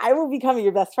active, I will become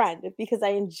your best friend because I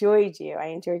enjoyed you. I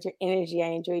enjoyed your energy. I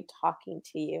enjoyed talking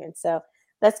to you. And so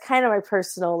that's kind of my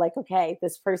personal, like, okay,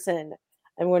 this person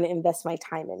I'm going to invest my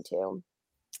time into.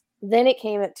 Then it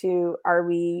came to, are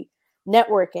we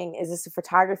networking? Is this a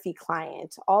photography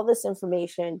client? All this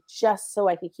information just so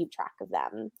I could keep track of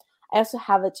them. I also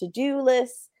have a to-do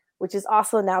list, which is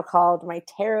also now called my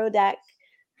tarot deck,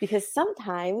 because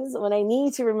sometimes when I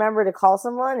need to remember to call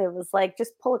someone, it was like,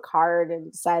 just pull a card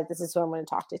and decide this is who I'm going to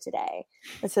talk to today.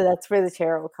 And so that's where the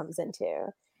tarot comes into.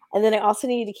 And then I also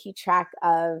need to keep track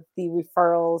of the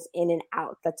referrals in and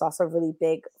out. That's also really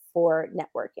big for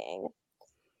networking.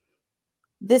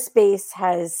 This space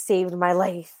has saved my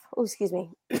life. Oh, excuse me.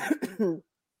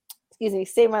 Excuse me,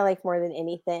 saved my life more than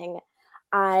anything.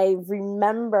 I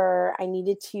remember I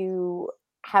needed to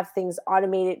have things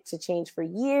automated to change for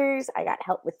years. I got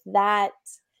help with that.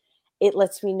 It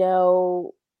lets me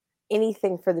know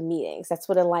anything for the meetings. That's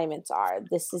what alignments are.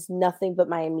 This is nothing but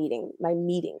my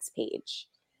meetings page.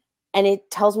 And it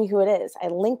tells me who it is. I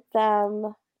link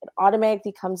them. It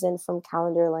automatically comes in from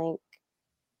Calendar Link.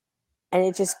 And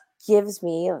it just gives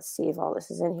me, let's see if all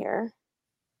this is in here.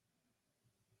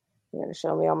 You're going to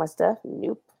show me all my stuff?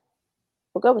 Nope.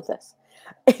 We'll go with this.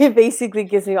 It basically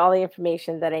gives me all the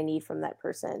information that I need from that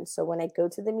person. So when I go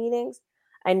to the meetings,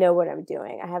 I know what I'm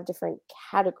doing. I have different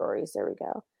categories, there we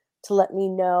go, to let me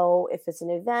know if it's an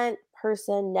event,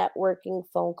 person, networking,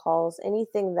 phone calls,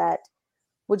 anything that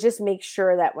would just make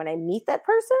sure that when I meet that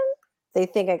person, they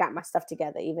think I got my stuff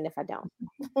together, even if I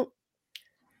don't.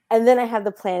 And then I have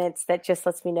the planets that just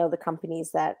lets me know the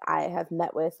companies that I have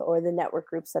met with or the network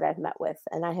groups that I've met with.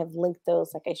 And I have linked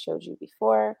those, like I showed you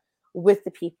before, with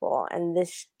the people. And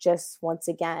this just, once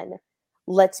again,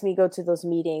 lets me go to those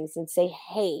meetings and say,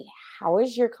 hey, how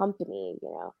is your company? You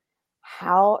know,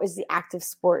 how is the active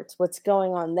sports? What's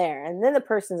going on there? And then the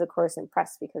person's, of course,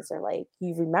 impressed because they're like,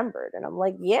 you remembered. And I'm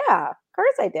like, yeah, of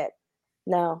course I did.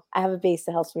 No, I have a base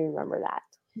that helps me remember that.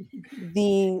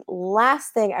 The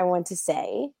last thing I want to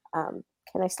say,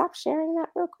 can I stop sharing that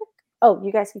real quick? Oh,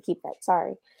 you guys can keep that.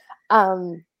 Sorry.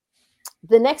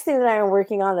 The next thing that I'm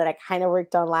working on that I kind of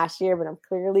worked on last year, but I'm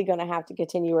clearly going to have to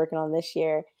continue working on this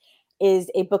year,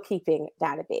 is a bookkeeping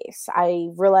database. I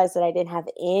realized that I didn't have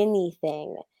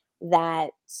anything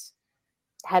that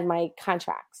had my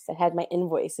contracts, that had my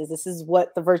invoices. This is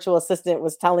what the virtual assistant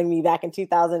was telling me back in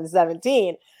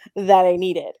 2017 that I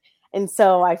needed. And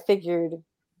so I figured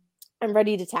I'm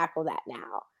ready to tackle that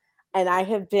now. And I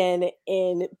have been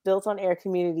in Built on Air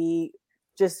community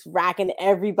just racking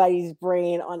everybody's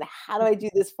brain on how do I do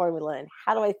this formula and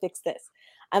how do I fix this?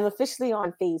 I'm officially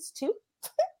on phase 2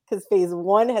 because phase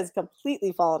 1 has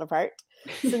completely fallen apart.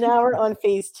 So now we're on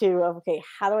phase 2 of, okay,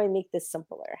 how do I make this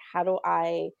simpler? How do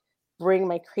I bring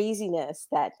my craziness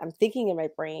that I'm thinking in my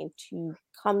brain to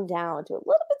come down to a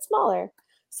little bit smaller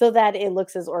so that it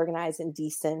looks as organized and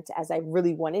decent as I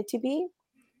really want it to be?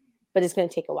 But it's going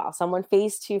to take a while. So I'm on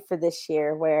phase 2 for this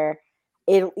year where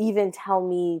it'll even tell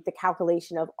me the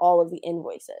calculation of all of the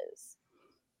invoices.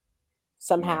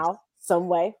 Somehow, some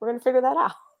way, we're going to figure that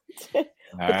out. But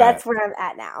that's where I'm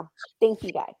at now. Thank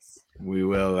you, guys. We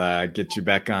will get you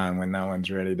back on when that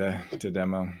one's ready to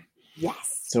demo.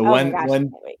 Yes. So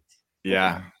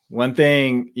one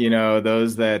thing, you know,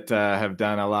 those that have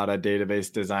done a lot of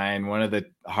database design, one of the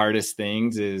hardest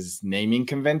things is naming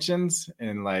conventions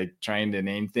and like trying to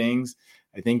name things.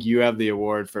 I think you have the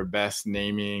award for best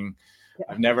naming.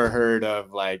 I've never heard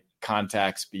of like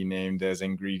contacts be named as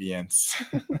ingredients.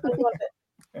 I love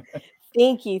it.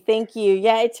 Thank you.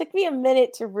 Yeah, it took me a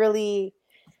minute to really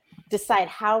decide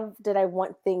how did I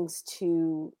want things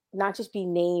to not just be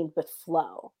named, but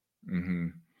flow. Mm-hmm.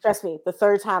 Trust me, the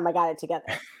third time I got it together.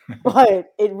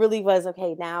 But it really was,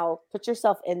 okay, now put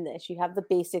yourself in this. You have the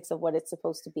basics of what it's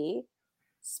supposed to be.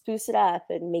 Spruce it up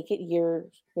and make it your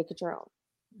own.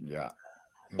 Yeah.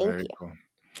 Thank you. Cool.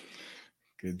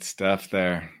 Good stuff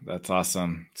there. That's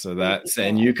awesome. So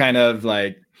and you kind of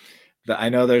like, I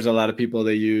know there's a lot of people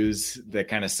that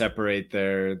kind of separate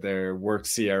their work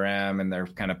CRM and their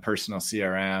kind of personal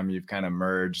CRM. You've kind of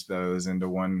merged those into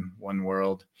one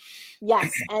world.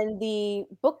 Yes, and the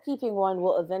bookkeeping one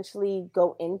will eventually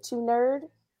go into Nerd.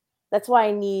 That's why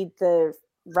I need the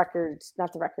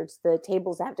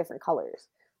tables that have different colors,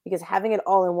 because having it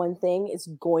all in one thing is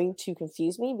going to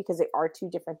confuse me because they are two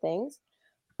different things.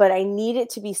 But I need it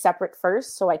to be separate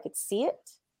first so I could see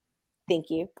it. Thank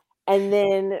you. And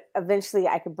then eventually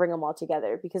I could bring them all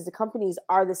together because the companies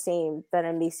are the same that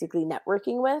I'm basically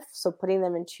networking with. So putting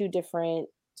them in two different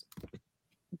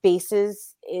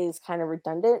bases is kind of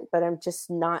redundant, but I'm just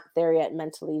not there yet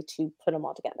mentally to put them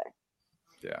all together.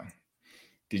 Yeah.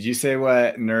 Did you say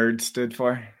what NERD stood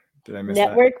for? Did I miss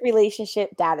Network that? Relationship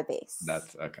Database.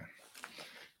 That's okay.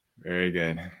 Very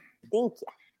good. Thank you.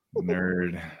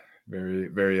 Nerd. Very,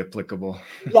 very applicable.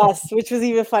 Yes, which was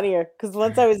even funnier because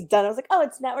once I was done, I was like, oh,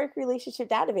 it's network relationship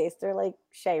database. They're like,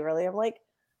 Shay, really? I'm like,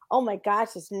 oh my gosh,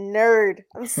 it's nerd.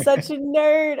 I'm such a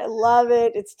nerd. I love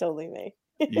it. It's totally me.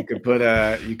 You could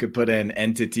put an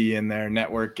entity in there,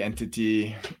 network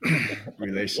entity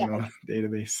relational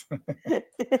database.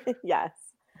 Yes.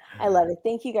 I love it.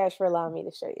 Thank you guys for allowing me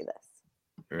to show you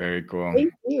this. Very cool.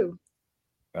 Thank you.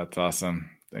 That's awesome.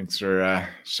 Thanks for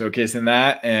showcasing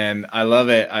that. And I love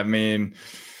it. I mean,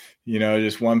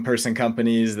 just one person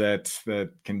companies that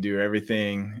can do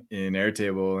everything in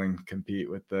Airtable and compete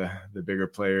with the bigger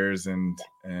players and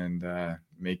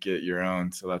make it your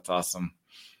own. So that's awesome.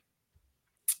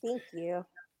 Thank you.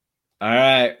 All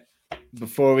right.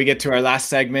 Before we get to our last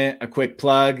segment, a quick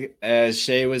plug. As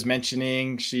Shay was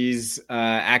mentioning, she's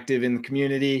active in the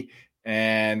community,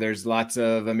 and there's lots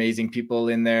of amazing people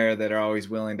in there that are always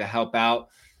willing to help out.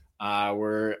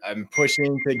 I'm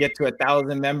pushing to get to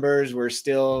 1,000 members. We're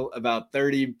still about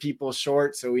 30 people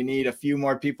short, so we need a few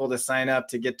more people to sign up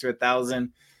to get to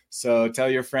 1,000. So tell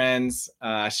your friends.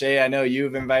 Shay, I know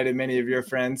you've invited many of your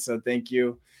friends, so thank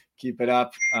you. Keep it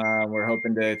up. We're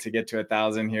hoping to get to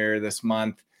 1,000 here this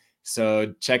month.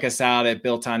 So check us out at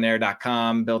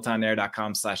builtonair.com,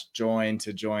 builtonair.com/join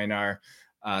to join our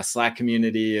Slack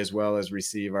community, as well as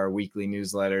receive our weekly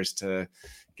newsletters to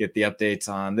get the updates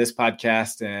on this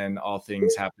podcast and all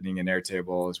things happening in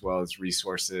Airtable, as well as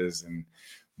resources and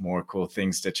more cool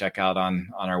things to check out on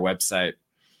our website.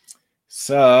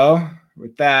 So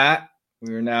with that,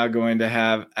 we're now going to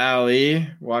have Allie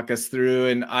walk us through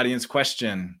an audience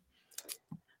question.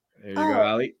 There you go,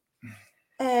 Allie.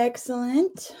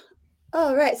 Excellent.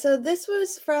 All right. So this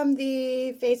was from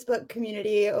the Facebook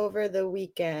community over the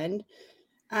weekend.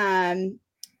 Abid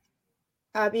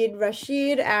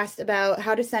Rashid asked about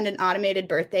how to send an automated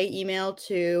birthday email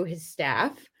to his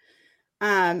staff.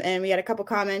 And we had a couple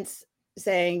comments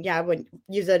saying, yeah, would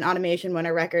use an automation when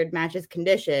a record matches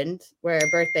conditions where a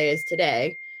birthday is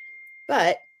today.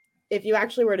 But if you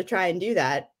actually were to try and do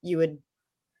that, you would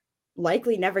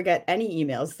likely never get any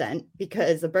emails sent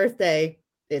because a birthday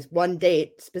is one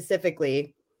date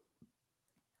specifically.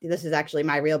 This is actually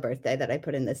my real birthday that I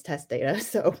put in this test data.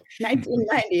 So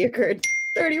 1990 occurred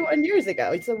 31 years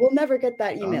ago. So we'll never get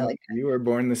that email again. You were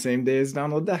born the same day as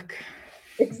Donald Duck.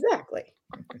 Exactly.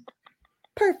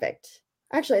 Perfect.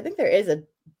 Actually, I think there is a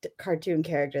cartoon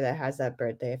character that has that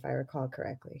birthday, if I recall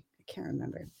correctly. I can't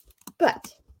remember.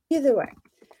 But either way,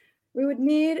 we would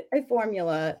need a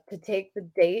formula to take the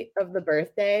date of the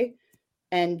birthday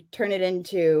and turn it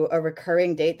into a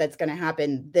recurring date that's going to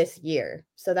happen this year.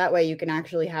 So that way you can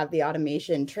actually have the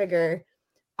automation trigger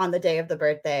on the day of the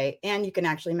birthday, and you can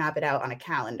actually map it out on a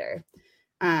calendar.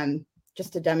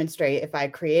 Just to demonstrate, if I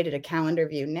created a calendar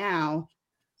view now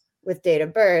with date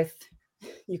of birth,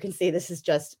 you can see this is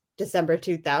just December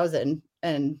 2000,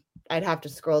 and I'd have to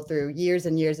scroll through years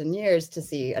and years and years to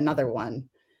see another one,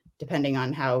 depending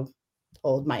on how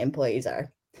old my employees are.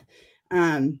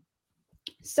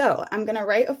 So I'm going to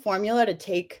write a formula to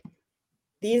take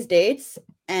these dates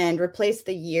and replace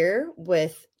the year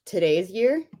with today's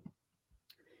year.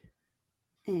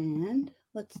 And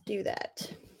let's do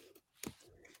that.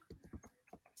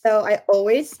 So I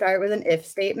always start with an if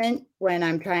statement when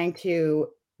I'm trying to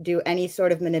do any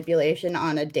sort of manipulation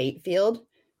on a date field,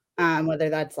 whether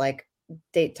that's like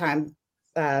date time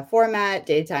format,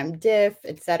 date time diff,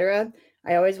 etc.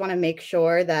 I always want to make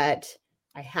sure that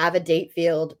I have a date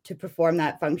field to perform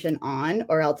that function on,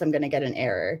 or else I'm going to get an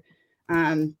error.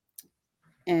 And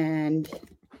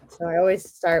so I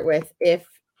always start with if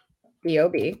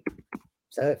DOB.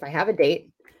 So if I have a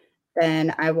date,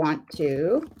 then I want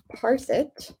to parse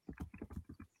it.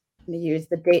 I'm going to use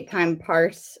the date time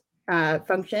parse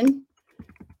function.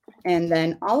 And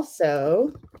then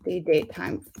also the date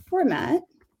time format,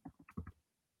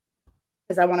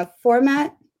 because I want to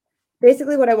format.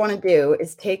 Basically, what I want to do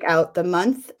is take out the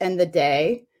month and the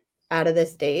day out of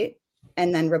this date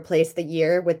and then replace the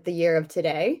year with the year of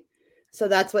today. So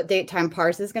that's what date time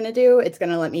parse is going to do. It's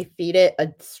going to let me feed it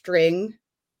a string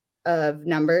of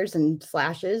numbers and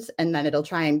slashes, and then it'll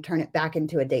try and turn it back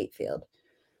into a date field.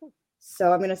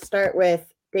 So I'm going to start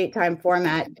with date time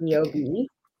format DOB.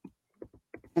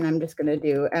 And I'm just going to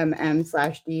do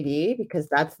MM/DD because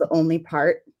that's the only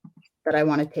part that I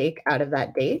want to take out of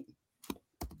that date.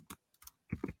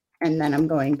 And then I'm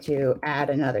going to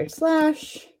add another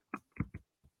slash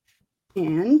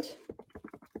and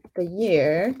the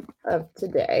year of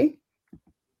today.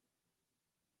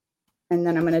 And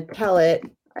then I'm going to tell it,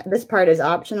 this part is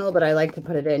optional, but I like to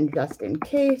put it in just in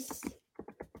case.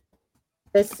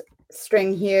 This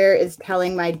string here is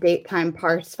telling my date time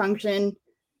parse function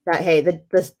that, hey,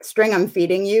 the string I'm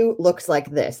feeding you looks like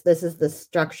this. This is the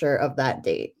structure of that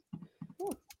date.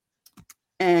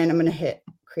 And I'm going to hit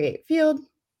create field.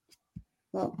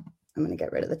 Well, I'm going to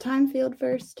get rid of the time field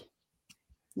first.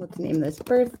 Let's name this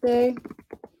birthday.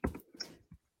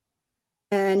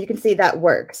 And you can see that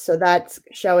works. So that's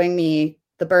showing me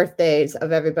the birthdays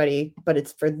of everybody, but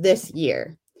it's for this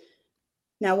year.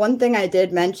 Now, one thing I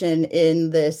did mention in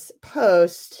this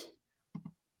post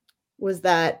was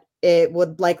that it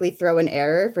would likely throw an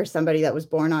error for somebody that was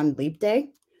born on leap day,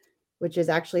 which is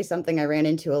actually something I ran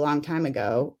into a long time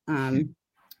ago.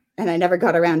 And I never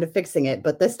got around to fixing it,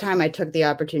 but this time I took the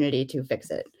opportunity to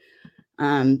fix it.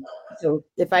 So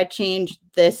if I change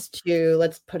this to,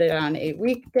 let's put it on a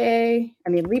leap day,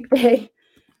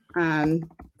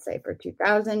 say for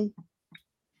 2000,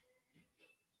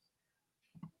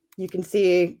 you can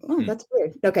see, oh, that's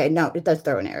weird. Okay, no, it does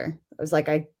throw an error. I was like,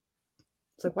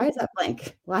 why is that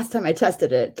blank? Last time I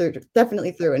tested it,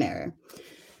 definitely threw an error.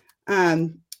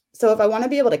 So if I want to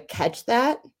be able to catch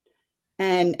that,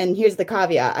 and here's the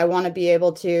caveat, I want to be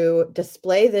able to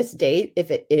display this date if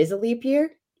it is a leap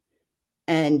year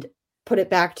and put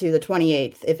it back to the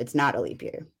 28th if it's not a leap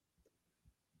year.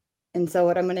 And so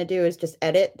what I'm going to do is just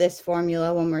edit this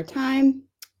formula one more time.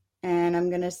 And I'm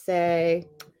going to say,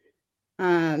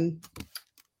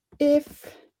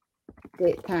 if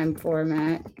date time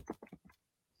format,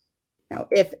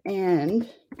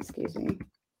 excuse me.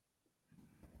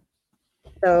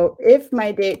 So if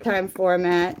my date time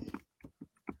format,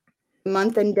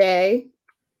 month and day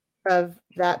of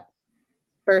that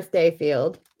birthday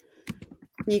field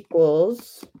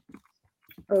equals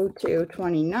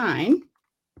 0229,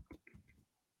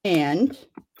 and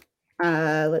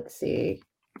let's see,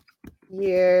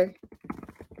 year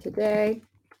today,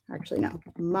 actually no,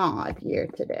 mod year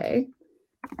today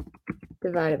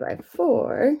divided by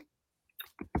 4.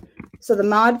 So the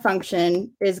mod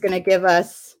function is going to give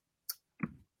us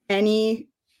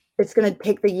it's going to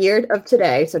take the year of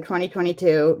today, so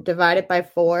 2022, divide it by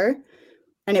 4,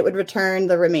 and it would return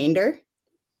the remainder.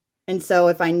 And so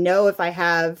if I know if I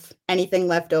have anything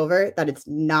left over, that it's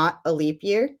not a leap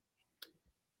year.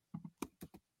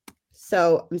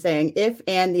 So I'm saying if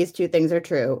and these two things are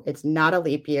true, it's not a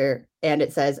leap year, and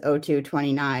it says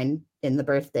 0229 in the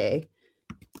birthday,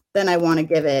 then I want to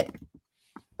give it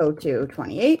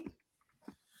 0228.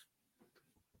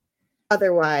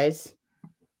 Otherwise,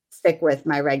 stick with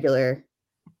my regular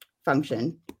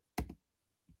function.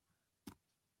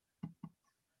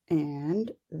 And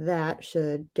that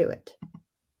should do it.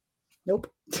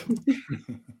 Nope.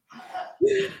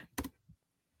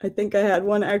 I think I had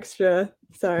one extra.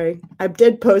 Sorry. I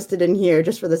did post it in here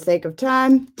just for the sake of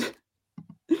time.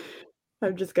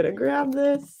 I'm just going to grab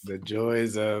this. The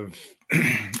joys of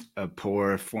a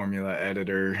poor formula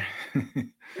editor.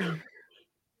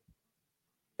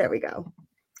 There we go.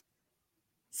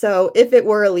 So if it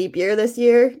were a leap year this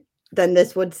year, then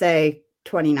this would say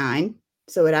 29.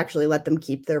 So it actually let them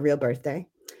keep their real birthday.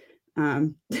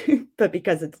 But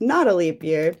because it's not a leap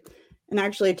year, and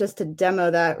actually just to demo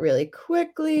that really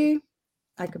quickly,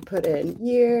 I could put in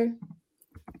year,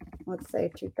 let's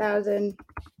say 2000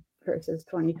 versus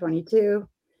 2022.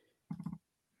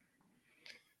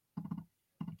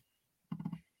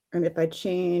 And if I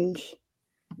change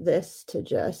this to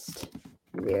just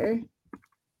year,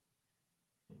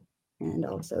 and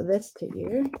also this to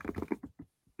year,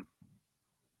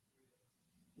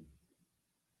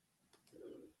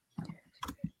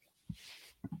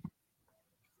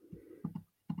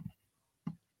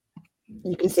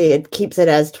 you can see it keeps it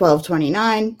as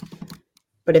 1229,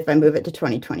 but if I move it to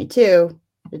 2022,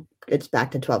 it's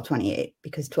back to 1228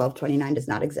 because 1229 does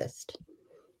not exist.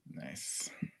 Nice.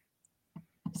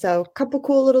 So a couple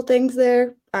cool little things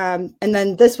there. And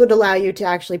then this would allow you to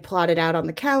actually plot it out on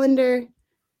the calendar.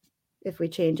 If we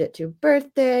change it to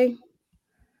birthday,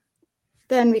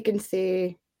 then we can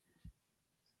see,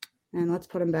 and let's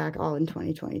put them back all in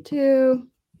 2022.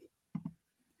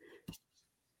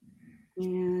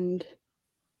 And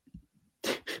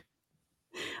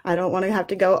I don't want to have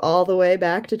to go all the way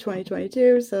back to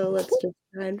 2022. So let's just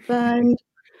try and find,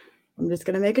 I'm just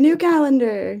going to make a new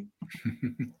calendar.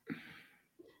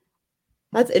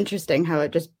 That's interesting how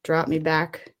it just dropped me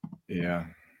back. Yeah.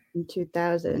 In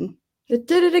 2000. It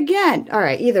did it again. All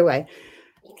right. Either way,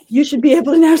 you should be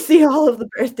able to now see all of the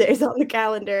birthdays on the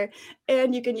calendar,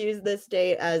 and you can use this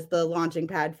date as the launching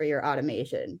pad for your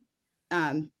automation.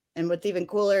 And what's even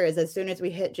cooler is as soon as we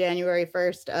hit January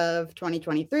 1st of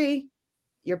 2023,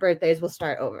 your birthdays will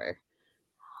start over.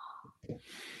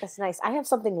 That's nice. I have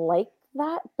something like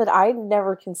that, but I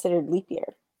never considered leap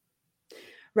year.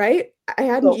 Right? I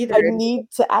hadn't either. I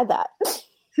need to add that.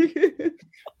 I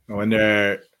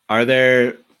wonder,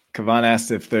 Kavan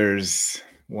asked if there's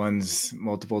ones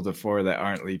multiple to 4 that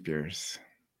aren't leap years.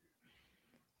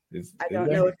 I don't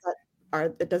know if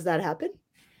does that happen?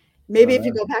 Maybe if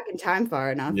you go back in time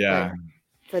far enough. Yeah.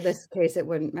 For this case, it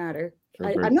wouldn't matter.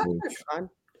 I'm not sure.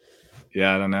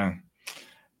 Yeah, I don't know.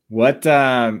 What?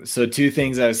 So 2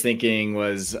 things I was thinking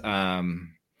was,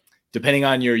 depending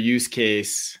on your use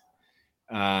case,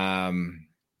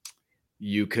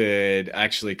 you could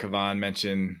actually, Kavan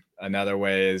mentioned another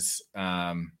way is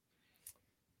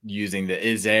using the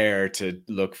is error to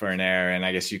look for an error. And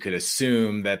I guess you could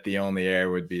assume that the only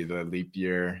error would be the leap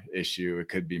year issue. It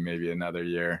could be maybe another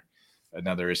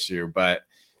issue, but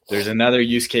there's another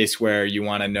use case where you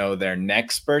want to know their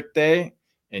next birthday,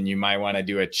 and you might want to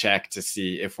do a check to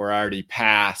see if we're already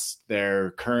past their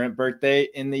current birthday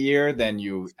in the year, then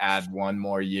you add 1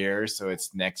 more year. So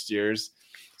it's next year's.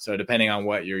 So depending on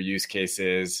what your use case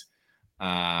is,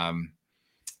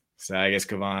 so I guess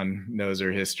Kavan knows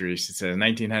her history. She says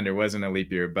 1900 wasn't a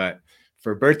leap year, but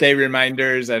for birthday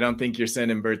reminders, I don't think you're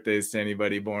sending birthdays to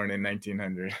anybody born in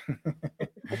 1900.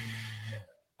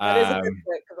 That is a good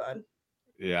point, Kavan.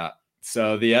 Yeah.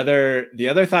 So the other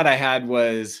thought I had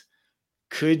was,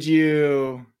 could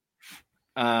you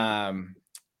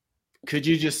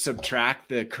just subtract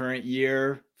the current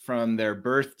year from their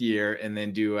birth year and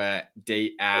then do a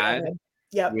date add?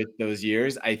 Yep. With those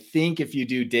years? I think if you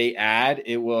do date add,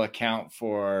 it will account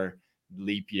for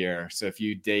leap year. So if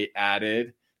you date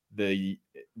added the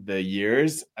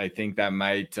years, I think that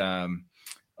might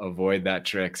avoid that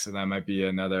trick. So that might be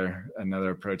another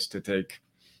approach to take.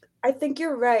 I think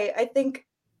you're right. I think,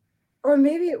 or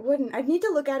maybe it wouldn't. I need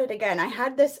to look at it again. I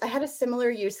had a similar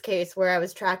use case where I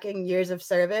was tracking years of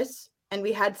service, and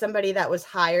we had somebody that was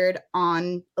hired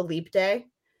on a leap day,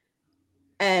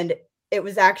 and it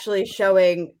was actually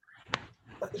showing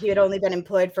he had only been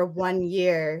employed for 1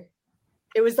 year.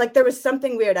 It was like there was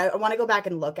something weird. I want to go back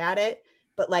and look at it,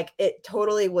 but like it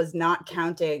totally was not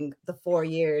counting the 4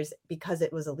 years because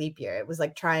it was a leap year. It was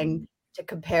like trying to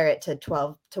compare it to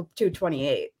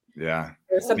 228. Yeah.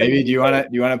 Maybe do you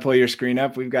want to pull your screen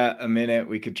up? We've got a minute.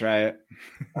 We could try it.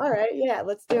 All right. Yeah,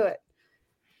 let's do it.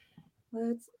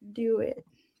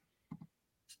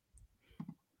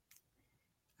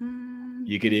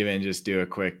 You could even just do a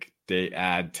quick date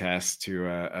add test to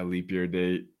a leap year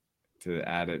date to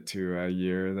add it to a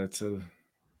year.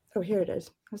 Oh, here it is.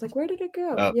 I was like, where did it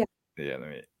go? Oh, yeah. Let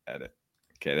me add it.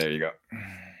 Okay, there you go.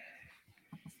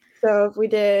 So if we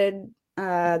did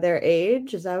their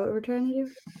age, is that what we're trying to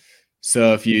do?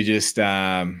 So if you just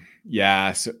you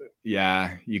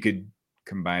could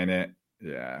combine it.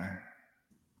 Yeah.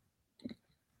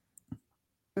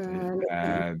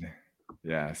 Add.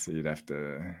 Yeah, so you'd have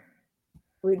to.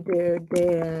 We do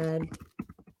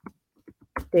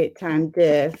date time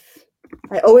diff.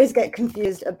 I always get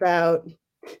confused about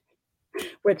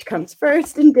which comes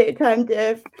first in date time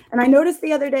diff. And I noticed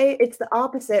the other day it's the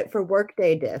opposite for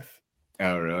workday diff.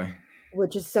 Oh, really?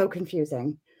 Which is so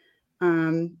confusing.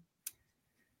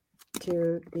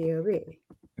 To DOB.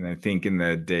 And I think in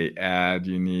the date add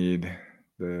you need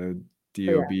the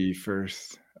DOB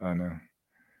first. Oh no.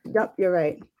 Yep, you're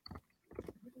right.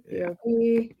 Yeah.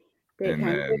 DOB,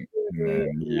 and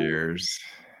then years.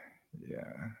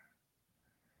 Yeah.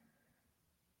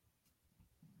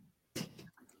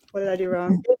 What did I do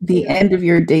wrong? The end of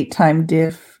your date time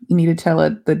diff, you need to tell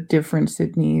it the difference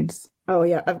it needs. Oh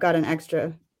yeah, I've got an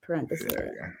extra parenthesis.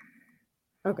 There we go.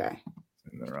 Okay.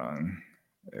 In the wrong.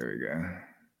 There we go.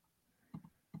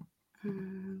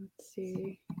 Let's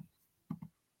see.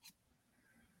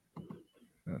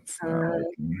 That's not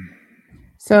working.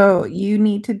 So you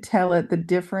need to tell it the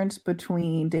difference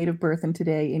between date of birth and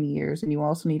today in years, and you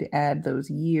also need to add those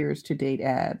years to date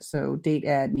add. So date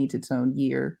add needs its own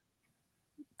year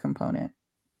component.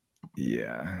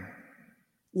 Yeah.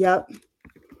 Yep.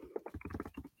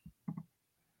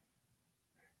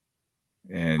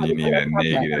 And you need a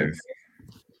negative.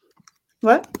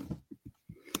 What?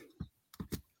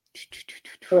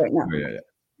 Oh, wait, no. Oh, yeah.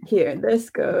 Here,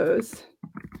 this goes.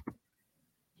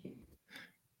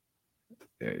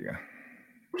 There you go.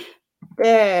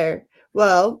 There.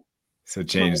 Well. So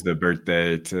change the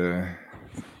birthday to.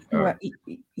 Oh.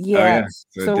 Yeah.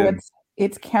 So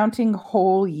it's counting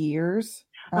whole years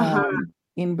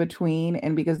in between,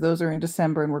 and because those are in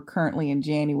December and we're currently in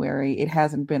January, it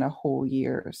hasn't been a whole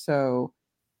year. So,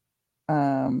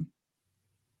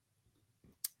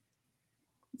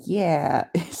 yeah,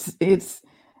 it's.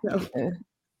 No.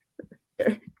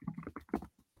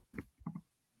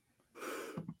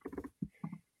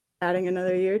 Adding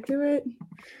another year to it?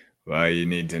 Well, you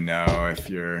need to know if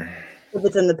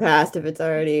it's in the past, if it's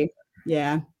already.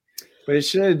 Yeah. But it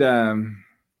should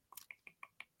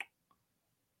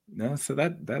no, so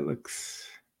that looks,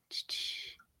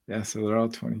 yeah, so they're all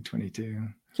 2022.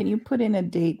 Can you put in a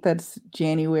date that's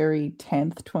January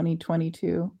 10th,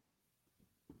 2022?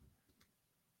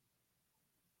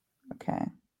 Okay.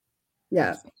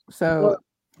 Yeah. So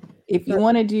if you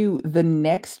want to do the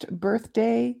next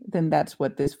birthday, then that's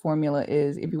what this formula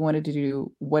is. If you wanted to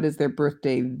do what is their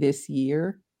birthday this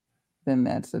year, then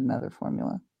that's another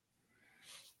formula.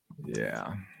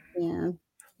 Yeah. Yeah.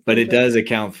 But it does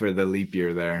account for the leap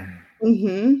year there.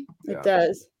 It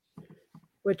does,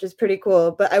 which is pretty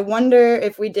cool. But I wonder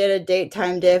if we did a date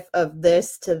time diff of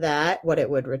this to that, what it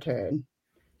would return.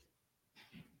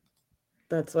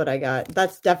 That's what I got.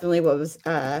 That's definitely what was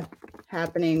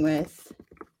happening with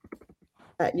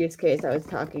that use case I was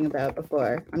talking about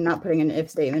before. I'm not putting an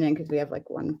if statement in because we have like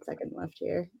 1 second left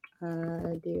here.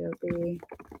 DOB.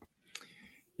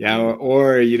 Yeah,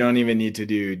 or you don't even need to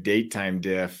do date time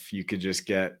diff. You could just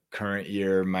get current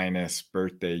year minus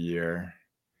birthday year,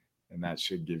 and that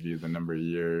should give you the number of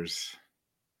years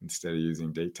instead of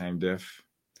using date time diff.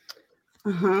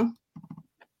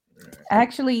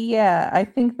 Actually, yeah, I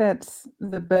think that's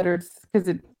the better,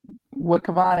 because what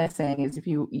Kavan is saying is if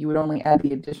you would only add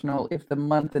the additional if the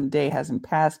month and day hasn't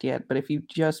passed yet, but if you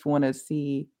just want to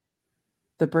see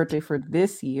the birthday for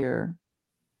this year,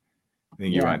 I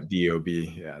think you want DOB.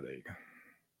 Yeah, there you go.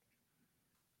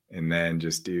 And then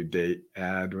just do date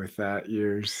add with that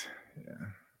years.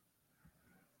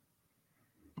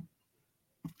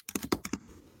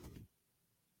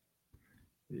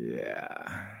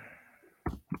 Yeah.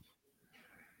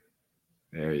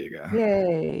 There you go.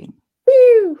 Yay.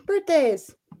 Woo!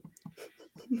 Birthdays.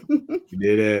 You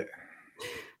did it.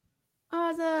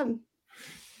 Awesome.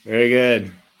 Very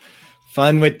good.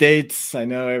 Fun with dates. I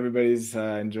know everybody's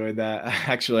enjoyed that.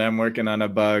 Actually, I'm working on a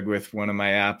bug with one of my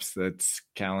apps that's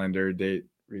calendar date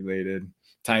related,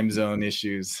 time zone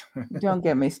issues. Don't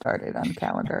get me started on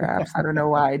calendar apps. I don't know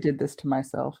why I did this to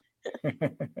myself. This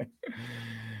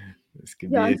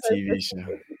could be a TV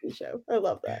show. I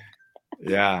love that.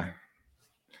 Yeah.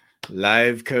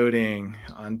 Live coding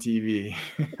on TV.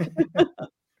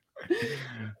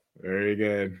 Very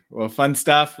good. Well, fun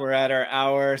stuff. We're at our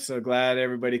hour, so glad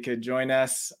everybody could join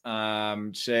us.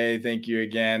 Shay, thank you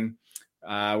again.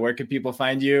 Where can people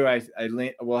find you?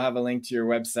 We'll have a link to your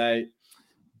website,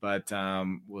 but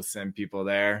we'll send people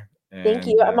there. Thank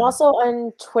you. I'm also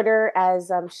on Twitter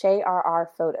as Shay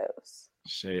RR Photos.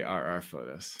 Shay RR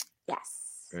Photos.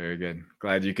 Yes. Very good.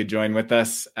 Glad you could join with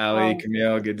us. Allie,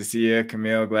 Camille, good to see you.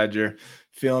 Camille, glad you're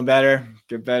feeling better.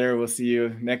 Get better. We'll see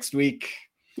you next week.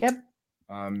 Yep.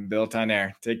 Built on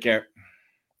Air. Take care.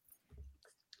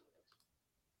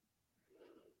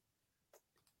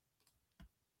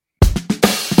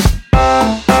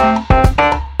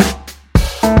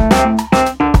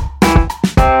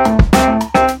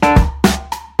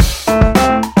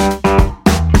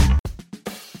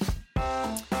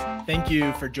 Thank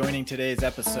you for joining today's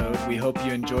episode. We hope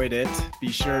you enjoyed it. Be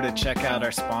sure to check out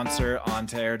our sponsor,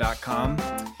 ontoair.com,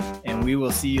 and we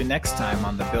will see you next time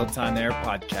on the Built on Air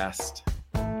podcast.